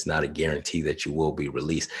 again, it's not a guarantee that you will be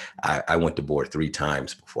released. I went to board 3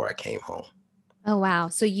 times before I came home. wow.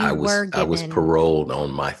 So you I were was I was given, paroled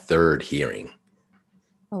on my third hearing.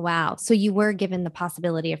 oh, wow. So you were given the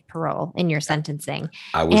possibility of parole in your sentencing.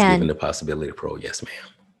 I was given And the possibility of parole. Yes,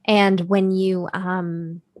 ma'am. when you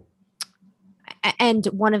and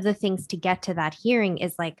one of the things to get to that hearing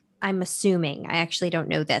is like, I'm assuming, I actually don't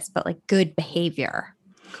know this, but like good behavior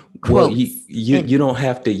Well, you quotes you in. you don't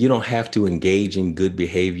have to engage in good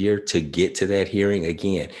behavior to get to that hearing.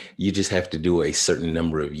 Again, you just have to do a certain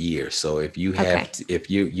number of years. So if you have Okay. to, if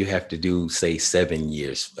you have to do, say, 7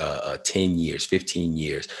 years, 10 years, 15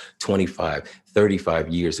 years, 25, 35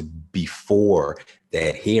 years before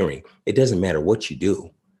that hearing, it doesn't matter what you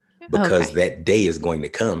do, because Okay. that day is going to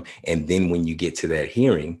come. And then when you get to that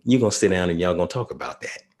hearing, you're gonna sit down and y'all gonna talk about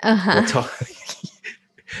that. You're Uh-huh. gonna talk.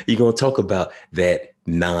 You're going to talk about that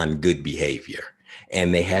non-good behavior.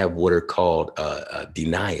 And they have what are called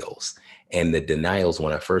denials. And the denials,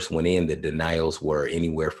 when I first went in, the denials were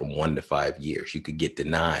anywhere from 1 to 5 years. You could get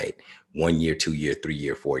denied 1 year, 2 year, 3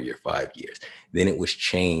 year, 4 year, 5 years. Then it was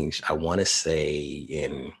changed, I want to say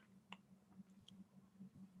in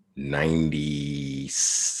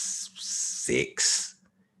 96,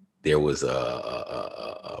 there was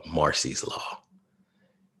a Marsy's Law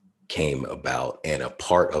came about, and a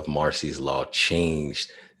part of Marsy's Law changed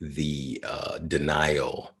the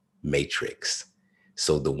denial matrix.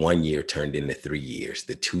 So the 1 year turned into 3 years,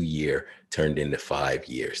 the 2 year turned into 5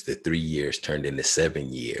 years, the 3 years turned into 7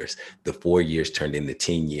 years, the 4 years turned into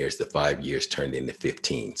 10 years, the 5 years turned into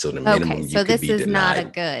 15. So the Okay, minimum you so could this be is not a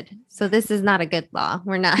denied. good. So this is not a good law.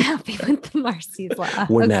 We're not happy with the Marcy's law.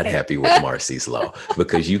 We're not Okay. happy with Marcy's law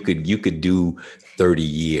because you could do 30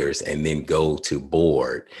 years and then go to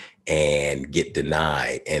board and get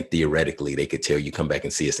denied. And theoretically, they could tell you come back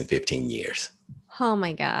and see us in 15 years. Oh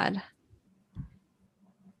my God.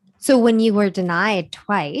 So when you were denied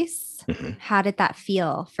twice, Mhm. how did that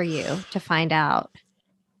feel for you to find out?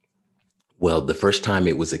 Well, the first time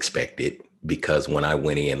it was expected because when I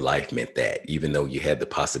went in, life meant that even though you had the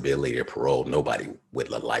possibility of parole, nobody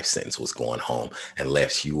with a life sentence was going home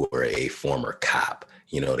unless you were a former cop.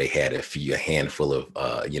 They had a handful of,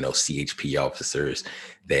 CHP officers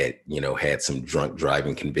that, had some drunk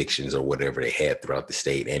driving convictions or whatever they had throughout the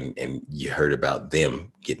state. And you heard about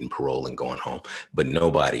them getting parole and going home, but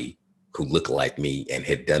nobody who looked like me and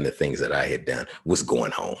had done the things that I had done was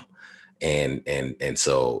going home. And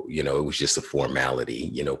so it was just a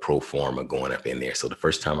formality, pro forma going up in there. So the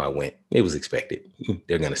first time I went, it was expected.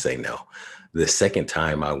 They're going to say no. The second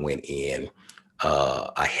time I went in,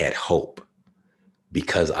 I had hope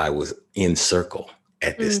because I was in circle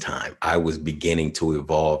at this Mm, time. I was beginning to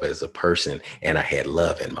evolve as a person and I had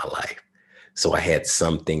love in my life. So I had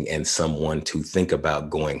something and someone to think about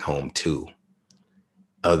going home to,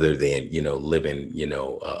 other than living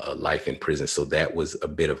a life in prison. So that was a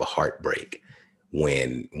bit of a heartbreak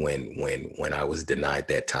when I was denied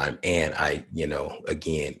that time. And I,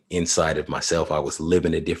 again, inside of myself, I was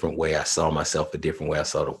living a different way. I saw myself a different way. I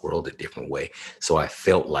saw the world a different way. So I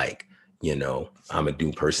felt like, I'm a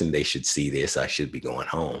doomed person. They should see this. I should be going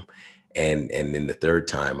home. And then the third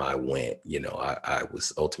time I went, I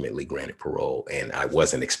was ultimately granted parole and I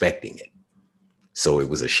wasn't expecting it. So it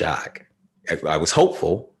was a shock. I was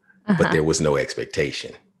hopeful, but uh-huh. there was no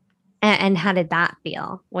expectation. And how did that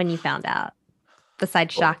feel when you found out,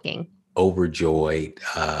 besides shocking? Overjoyed.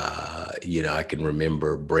 I can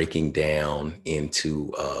remember breaking down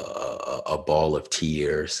into a ball of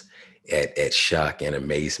tears at shock and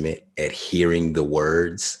amazement at hearing the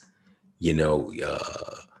words, you know,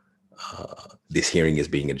 uh, this hearing is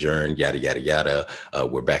being adjourned, yada, yada, yada.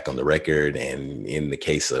 We're back on the record. And in the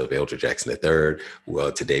case of Eldridge Jackson III,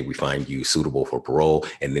 well, today we find you suitable for parole.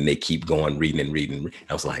 And then they keep going, reading and reading.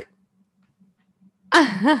 I was like,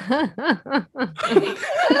 I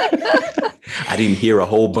didn't hear a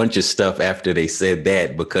whole bunch of stuff after they said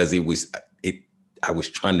that because I was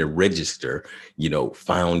trying to register,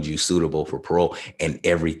 found you suitable for parole and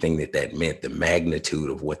everything that meant, the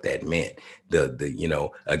magnitude of what that meant,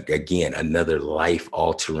 again, another life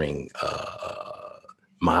altering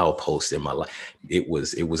milepost in my life. It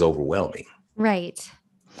was overwhelming. Right.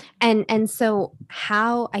 And so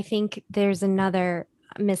how I think there's another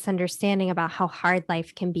misunderstanding about how hard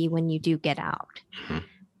life can be when you do get out. Mhm.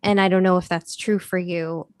 And I don't know if that's true for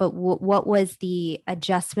you, but what was the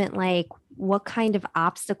adjustment like? What kind of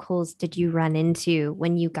obstacles did you run into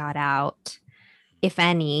when you got out, if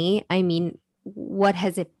any? I mean, what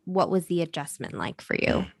was the adjustment like for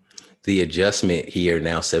you? The adjustment here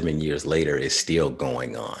now, 7 years later, is still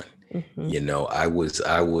going on. Mhm. I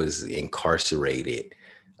was incarcerated.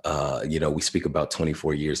 We speak about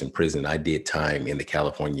 24 years in prison. I did time in the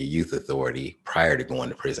California Youth Authority prior to going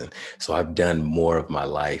to prison. So I've done more of my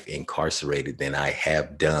life incarcerated than I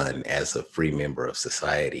have done as a free member of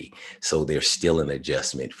society. So there's still an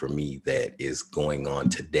adjustment for me that is going on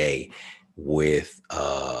today with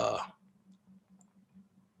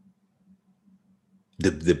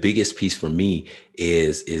the biggest piece for me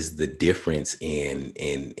is the difference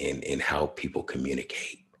in how people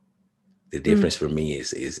communicate. The Mm, difference for me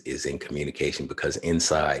is in communication, because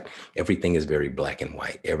inside everything is very black and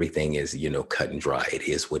white. Everything is, cut and dry. It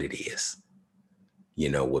is what it is.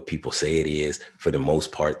 What people say it is, for the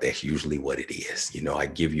most part, that's usually what it is. I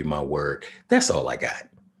give you my word. That's all I got.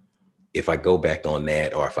 If I go back on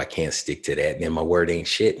that, or if I can't stick to that, then my word ain't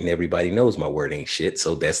shit. And everybody knows my word ain't shit.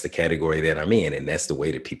 So that's the category that I'm in. And that's the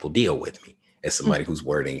way that people deal with me, as somebody mhm. whose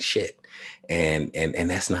word ain't shit. And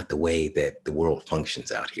that's not the way that the world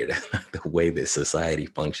functions out here. That's not the way that society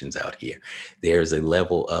functions out here. There's a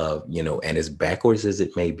level of, and as backwards as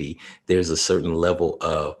it may be, there's a certain level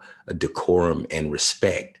of decorum and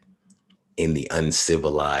respect in the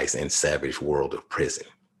uncivilized and savage world of prison.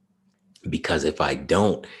 Because if I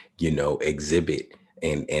don't, exhibit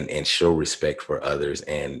and show respect for others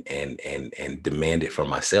and demand it for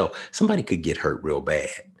myself, somebody could get hurt real bad.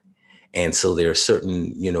 And so there are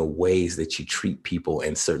certain, ways that you treat people,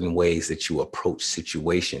 and certain ways that you approach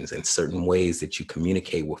situations, and certain ways that you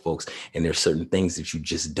communicate with folks. And there are certain things that you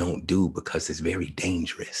just don't do because it's very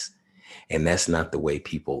dangerous. And that's not the way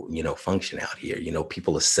people, function out here.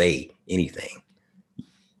 People will say anything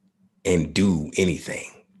and do anything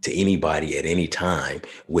to anybody at any time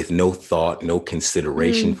with no thought, no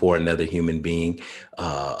consideration for another human being.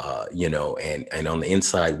 And on the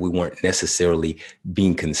inside, we weren't necessarily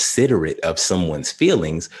being considerate of someone's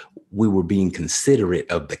feelings. We were being considerate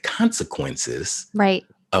of the consequences Right.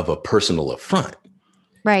 of a personal affront.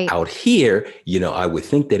 Right. Out here, I would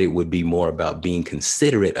think that it would be more about being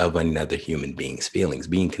considerate of another human being's feelings,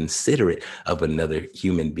 being considerate of another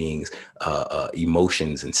human being's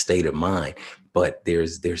emotions and state of mind. But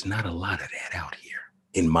there's not a lot of that out here,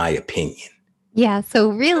 in my opinion. Yeah. So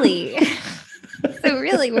really,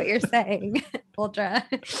 what you're saying, Uldra,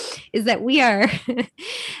 is that we are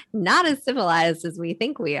not as civilized as we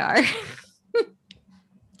think we are.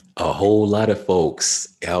 A whole lot of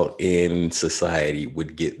folks out in society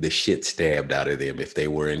would get the shit stabbed out of them if they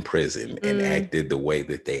were in prison and acted the way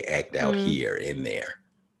that they act out here and there.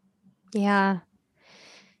 Yeah.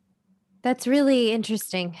 That's really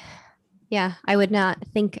interesting. Yeah, I would not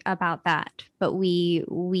think about that, but we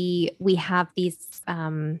have these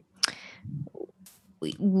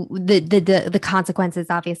the consequences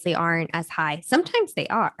obviously aren't as high. Sometimes they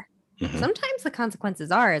are. Mm-hmm. Sometimes the consequences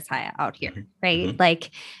are as high out here, right? Mm-hmm. Like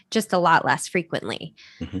just a lot less frequently.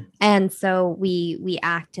 Mm-hmm. And so we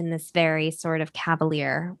act in this very sort of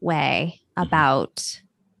cavalier way about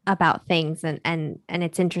things, and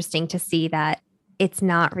it's interesting to see that it's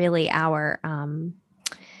not really our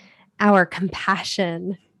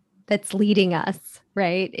compassion that's leading us,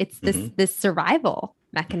 right? It's this survival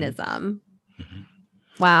mechanism. Mm-hmm.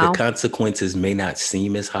 Wow. The consequences may not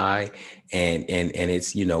seem as high, and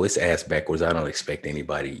it's, it's ass backwards. I don't expect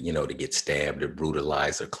anybody, to get stabbed or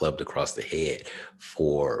brutalized or clubbed across the head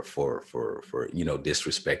for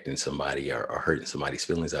disrespecting somebody or hurting somebody's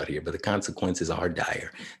feelings out here. But the consequences are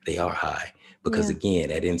dire. They are high. Because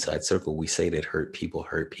again, at Inside Circle, we say that hurt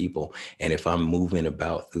people. And if I'm moving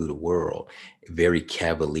about through the world, very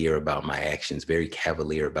cavalier about my actions, very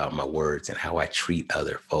cavalier about my words and how I treat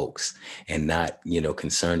other folks, and not,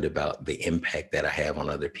 concerned about the impact that I have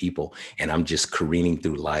on other people, and I'm just careening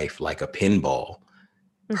through life like a pinball,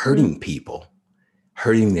 hurting people,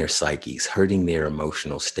 hurting their psyches, hurting their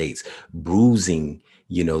emotional states, bruising,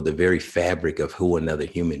 the very fabric of who another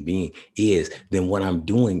human being is, then what I'm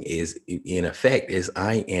doing is, in effect, is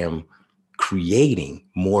I am creating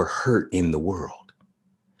more hurt in the world.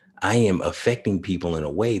 I am affecting people in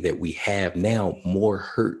a way that we have now more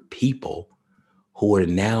hurt people who are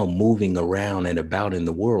now moving around and about in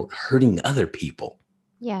the world, hurting other people.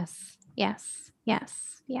 Yes.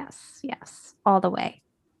 All the way.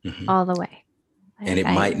 Mm-hmm. All the way. And it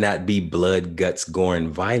might not be blood, guts, gore, and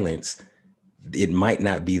violence. It might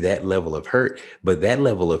not be that level of hurt, but that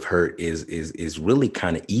level of hurt is really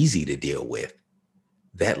kind of easy to deal with.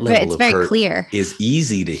 That level of hurt clear. Is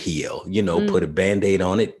easy to heal. Put a Band-Aid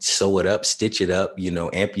on it, sew it up, stitch it up,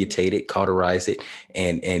 amputate it, cauterize it,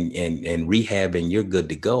 and rehab, and you're good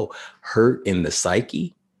to go. Hurt in the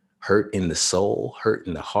psyche, hurt in the soul, hurt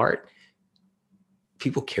in the heart.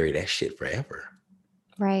 People carry that shit forever.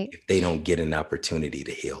 Right. If they don't get an opportunity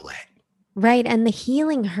to heal that. Right. And the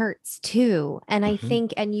healing hurts too. And I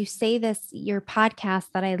think, and you say this, your podcast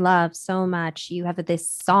that I love so much, you have this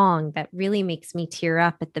song that really makes me tear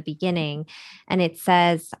up at the beginning. And it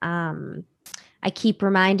says, I keep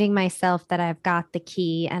reminding myself that I've got the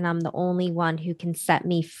key and I'm the only one who can set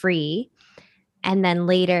me free. And then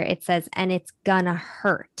later it says, and it's gonna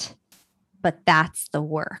hurt, but that's the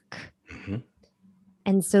work. Mm-hmm.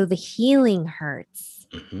 And so the healing hurts.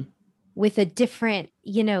 Mm-hmm. With a different,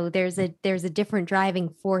 there's a different driving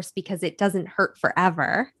force, because it doesn't hurt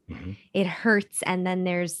forever. Mm-hmm. It hurts. And then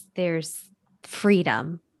there's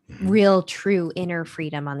freedom, real, true inner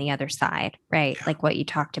freedom on the other side, right? Yeah. Like what you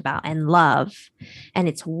talked about, and love, and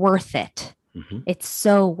it's worth it. Mm-hmm. It's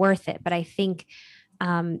so worth it. But I think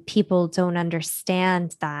people don't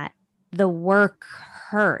understand that the work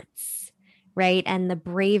hurts, right? And the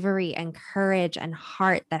bravery and courage and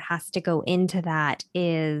heart that has to go into that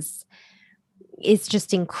is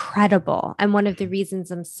just incredible. And one of the reasons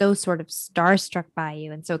I'm so sort of starstruck by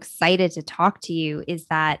you and so excited to talk to you is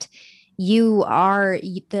that you are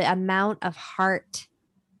the amount of heart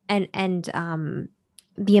and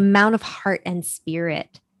the amount of heart and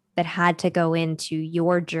spirit that had to go into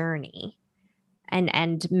your journey,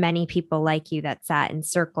 and many people like you that sat in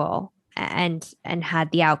circle and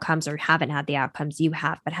had the outcomes, or haven't had the outcomes you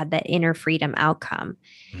have, but had that inner freedom outcome.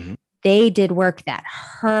 Mm-hmm. they did work that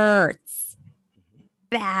hurts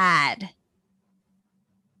bad.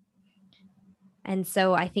 And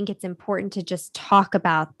so I think it's important to just talk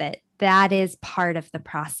about that. That is part of the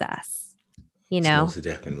process, you It's know? most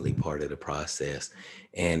definitely part of the process,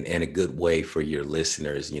 and a good way for your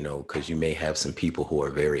listeners, because you may have some people who are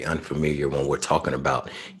very unfamiliar when we're talking about,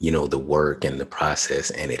 the work and the process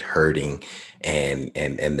and it hurting, and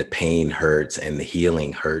the pain hurts and the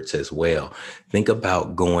healing hurts as well. Think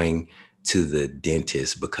about going to the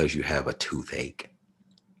dentist because you have a toothache.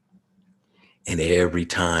 And every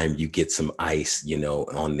time you get some ice,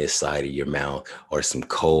 on this side of your mouth, or some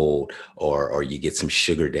cold, or you get some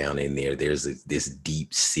sugar down in there, there's this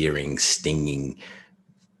deep, searing, stinging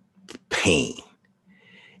pain.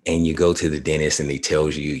 And you go to the dentist and he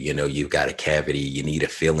tells you, you've got a cavity, you need a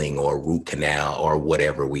filling or a root canal or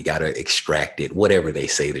whatever. We got to extract it, whatever they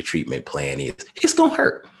say the treatment plan is. It's going to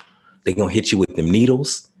hurt. They're going to hit you with them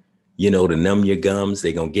needles, to numb your gums.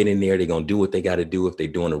 They're going to get in there. They're going to do what they got to do. If they're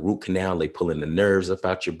doing a root canal, they pulling the nerves up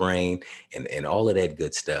out your brain and all of that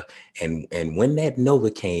good stuff. And when that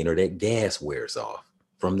Novocaine or that gas wears off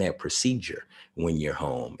from that procedure, when you're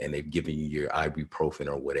home and they've given you your ibuprofen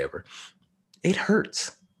or whatever, it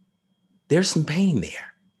hurts. There's some pain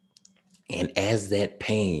there. And as that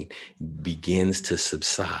pain begins to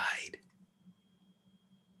subside,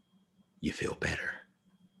 you feel better.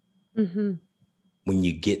 Mm-hmm. When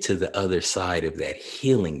you get to the other side of that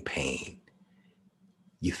healing pain,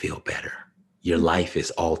 you feel better. Your life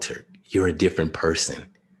is altered. You're a different person.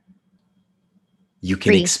 You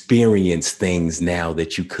can experience things now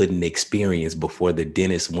that you couldn't experience before the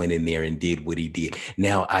dentist went in there and did what he did.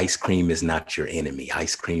 Now, ice cream is not your enemy.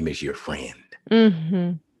 Ice cream is your friend.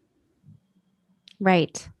 Mm-hmm.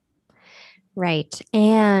 Right. Right.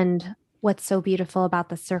 And what's so beautiful about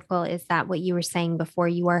the circle is that what you were saying before,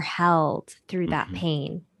 you are held through that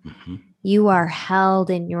pain. Mm-hmm. You are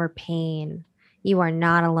held in your pain. You are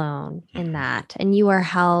not alone in that. And you are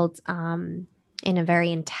held in a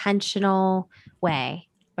very intentional way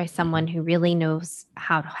by someone who really knows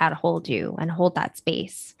how to hold you and hold that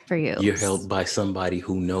space for you. You're held by somebody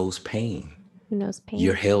who knows pain. Who knows pain?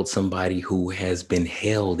 You're held somebody who has been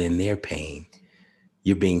held in their pain.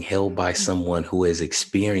 You're being held by someone who has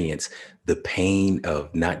experienced the pain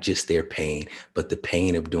of not just their pain, but the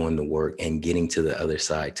pain of doing the work and getting to the other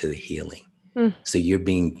side, to the healing. Mm. So you're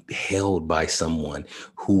being held by someone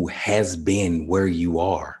who has been where you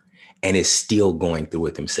are and is still going through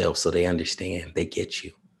it themselves. So they understand, they get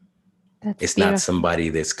you. It's beautiful. Not somebody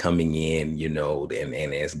that's coming in,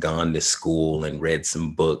 and has gone to school and read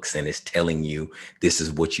some books and is telling you this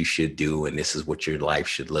is what you should do and this is what your life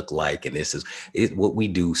should look like. And this is what we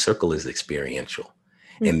do. Circle is experiential.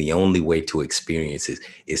 Mm-hmm. And the only way to experience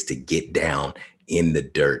is to get down in the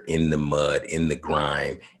dirt, in the mud, in the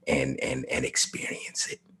grime and experience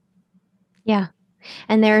it. Yeah.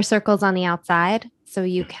 And there are circles on the outside, so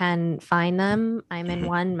you can find them. I'm in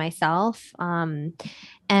one myself.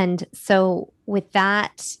 And so with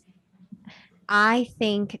that, I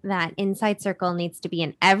think that Inside Circle needs to be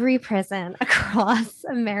in every prison across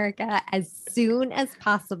America as soon as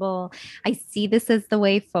possible. I see this as the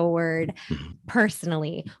way forward.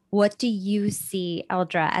 Personally, what do you see,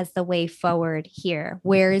 Eldra, as the way forward here?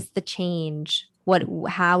 Where is the change?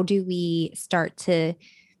 How do we start to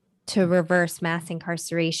reverse mass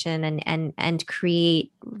incarceration and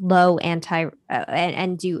create low and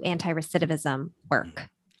do anti-recidivism work?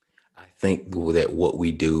 I think that what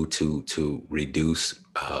we do to reduce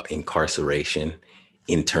incarceration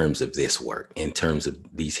in terms of this work, in terms of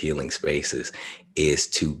these healing spaces, is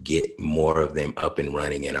to get more of them up and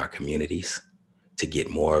running in our communities, to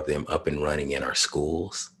get more of them up and running in our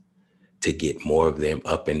schools, to get more of them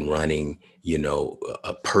up and running,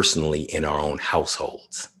 personally in our own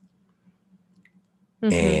households.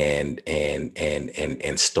 Mm-hmm.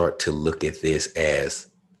 and start to look at this as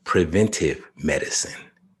preventive medicine,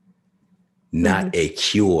 not a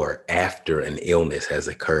cure after an illness has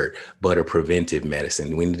occurred, but a preventive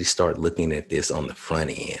medicine. We need to start looking at this on the front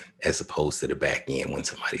end as opposed to the back end when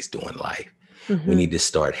somebody's doing life. Mm-hmm. We need to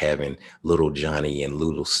start having little Johnny and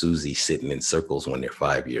little Susie sitting in circles when they're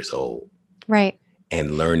 5 years old. Right.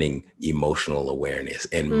 And learning emotional awareness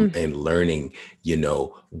and learning,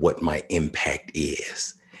 what my impact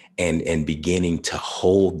is and beginning to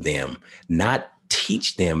hold them, not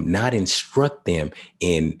teach them, not instruct them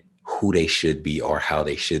in who they should be or how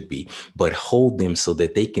they should be, but hold them so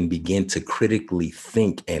that they can begin to critically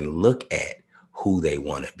think and look at who they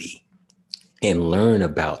want to be and learn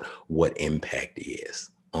about what impact is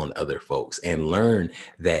on other folks and learn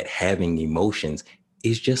that having emotions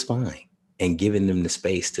is just fine. And giving them the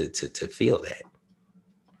space to feel that.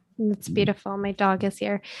 It's beautiful. My dog is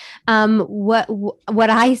here. What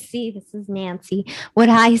I see, this is Nancy. What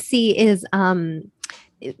I see is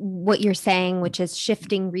what you're saying, which is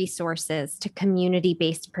shifting resources to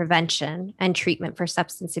community-based prevention and treatment for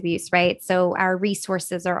substance abuse, right? So our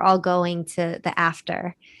resources are all going to the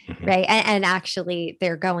after, Mhm. right? And actually,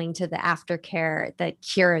 they're going to the aftercare, the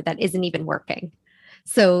cure that isn't even working.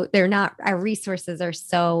 So they're not, our resources are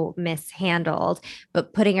so mishandled,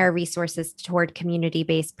 but putting our resources toward community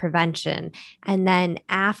based prevention. And then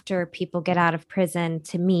after people get out of prison,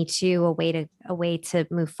 to me too, a way to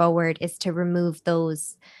move forward is to remove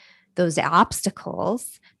those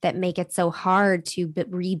obstacles that make it so hard to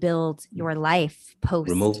rebuild your life post.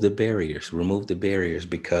 Remove the barriers,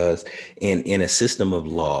 because in a system of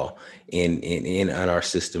law, in our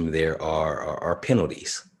system, there are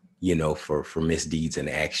penalties, for misdeeds and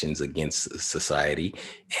actions against society.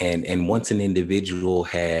 And once an individual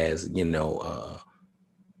has,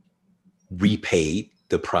 repaid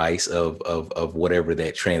the price of whatever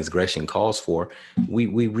that transgression calls for, we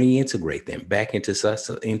reintegrate them back into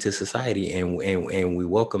society, and we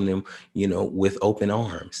welcome them, with open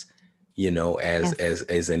arms, as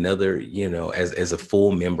Yes. another, as a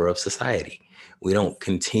full member of society. We don't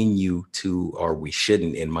continue to, or we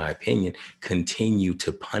shouldn't, in my opinion, continue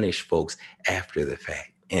to punish folks after the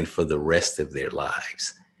fact and for the rest of their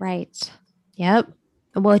lives. Right. Yep.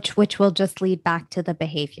 Which will just lead back to the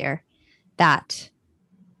behavior that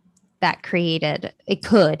that created. It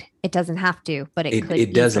doesn't have to, but it could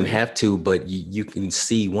It doesn't easily. have to, but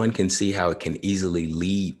one can see how it can easily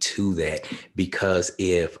lead to that. Because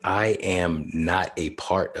if I am not a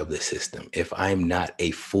part of the system, if I'm not a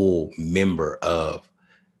full member of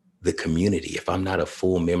the community, if I'm not a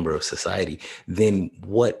full member of society, then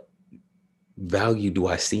what value do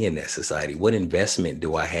I see in that society? What investment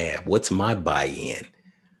do I have? What's my buy-in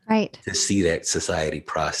Right. to see that society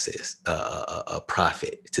process a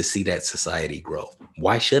profit, to see that society grow?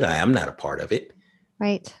 Why should I? I'm not a part of it.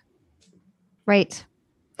 Right. Right.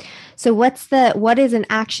 So what is an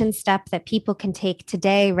action step that people can take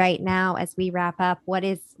today, right now, as we wrap up? What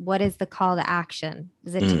is the call to action?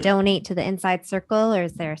 Is it to Mm. donate to the Inside Circle, or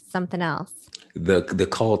is there something else? The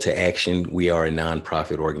call to action: we are a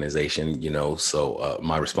nonprofit organization, so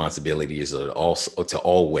my responsibility is also to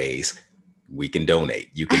always, we can donate,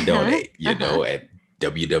 you can donate, Uh-huh. at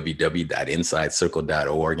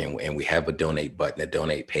www.insidecircle.org, and we have a donate button, a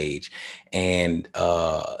donate page. And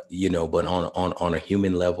but on a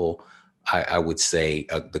human level, I would say,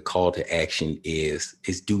 the call to action is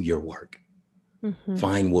do your work. Mhm.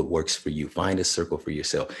 Find what works for you. Find a circle for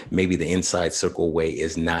yourself. Maybe the Inside Circle way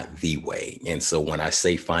is not the way. And so when I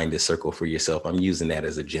say find a circle for yourself, I'm using that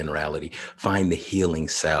as a generality. Find the healing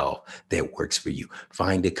salve that works for you.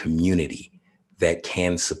 Find a community that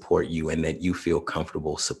can support you and that you feel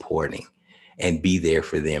comfortable supporting, and be there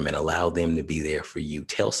for them and allow them to be there for you.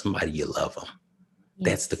 Tell somebody you love them.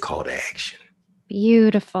 That's the Yes. call to action.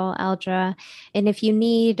 Beautiful, Eldra. And if you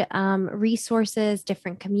need resources,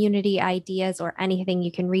 different community ideas, or anything,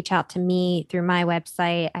 you can reach out to me through my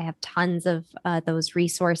website. I have tons of those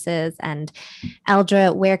resources. And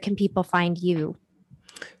Eldra, where can people find you?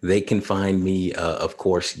 They can find me, of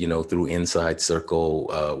course, through Inside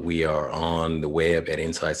Circle. We are on the web at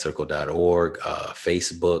insidecircle.org,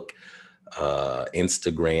 Facebook,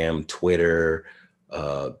 Instagram, Twitter,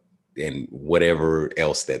 uh, and whatever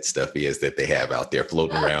else that stuff is that they have out there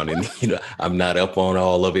floating around. And, I'm not up on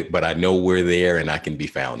all of it, but I know we're there and I can be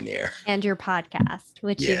found there. And your podcast,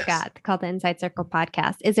 which you've Yes. got called the Inside Circle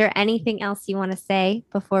Podcast. Is there anything else you want to say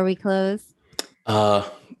before we close? Uh,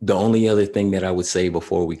 the only other thing that I would say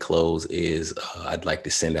before we close is, I'd like to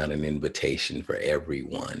send out an invitation for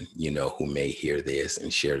everyone, who may hear this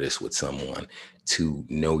and share this with someone, to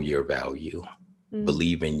know your value, Mm,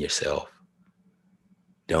 believe in yourself.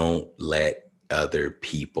 Don't let other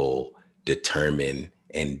people determine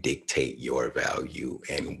and dictate your value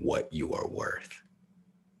and what you are worth.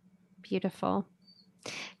 beautiful.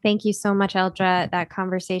 Thank you so much, Eldra. That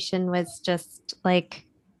conversation was just like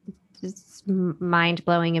mind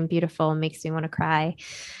blowing and beautiful. Makes me want to cry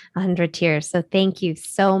 100 tears. So thank you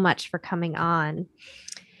so much for coming on.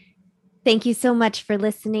 Thank you so much for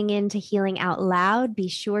listening in to Healing Out Loud. Be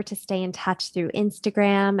sure to stay in touch through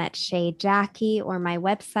Instagram at Shay Jackie, or my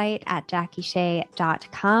website at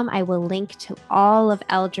jackieshay.com. I will link to all of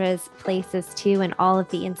Eldra's places too, and all of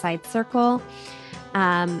the Inside Circle.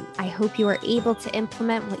 I hope you are able to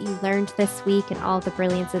implement what you learned this week and all the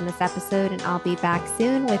brilliance in this episode. And I'll be back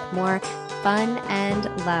soon with more fun and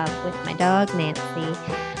love with my dog, Nancy.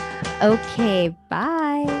 Okay,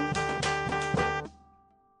 bye.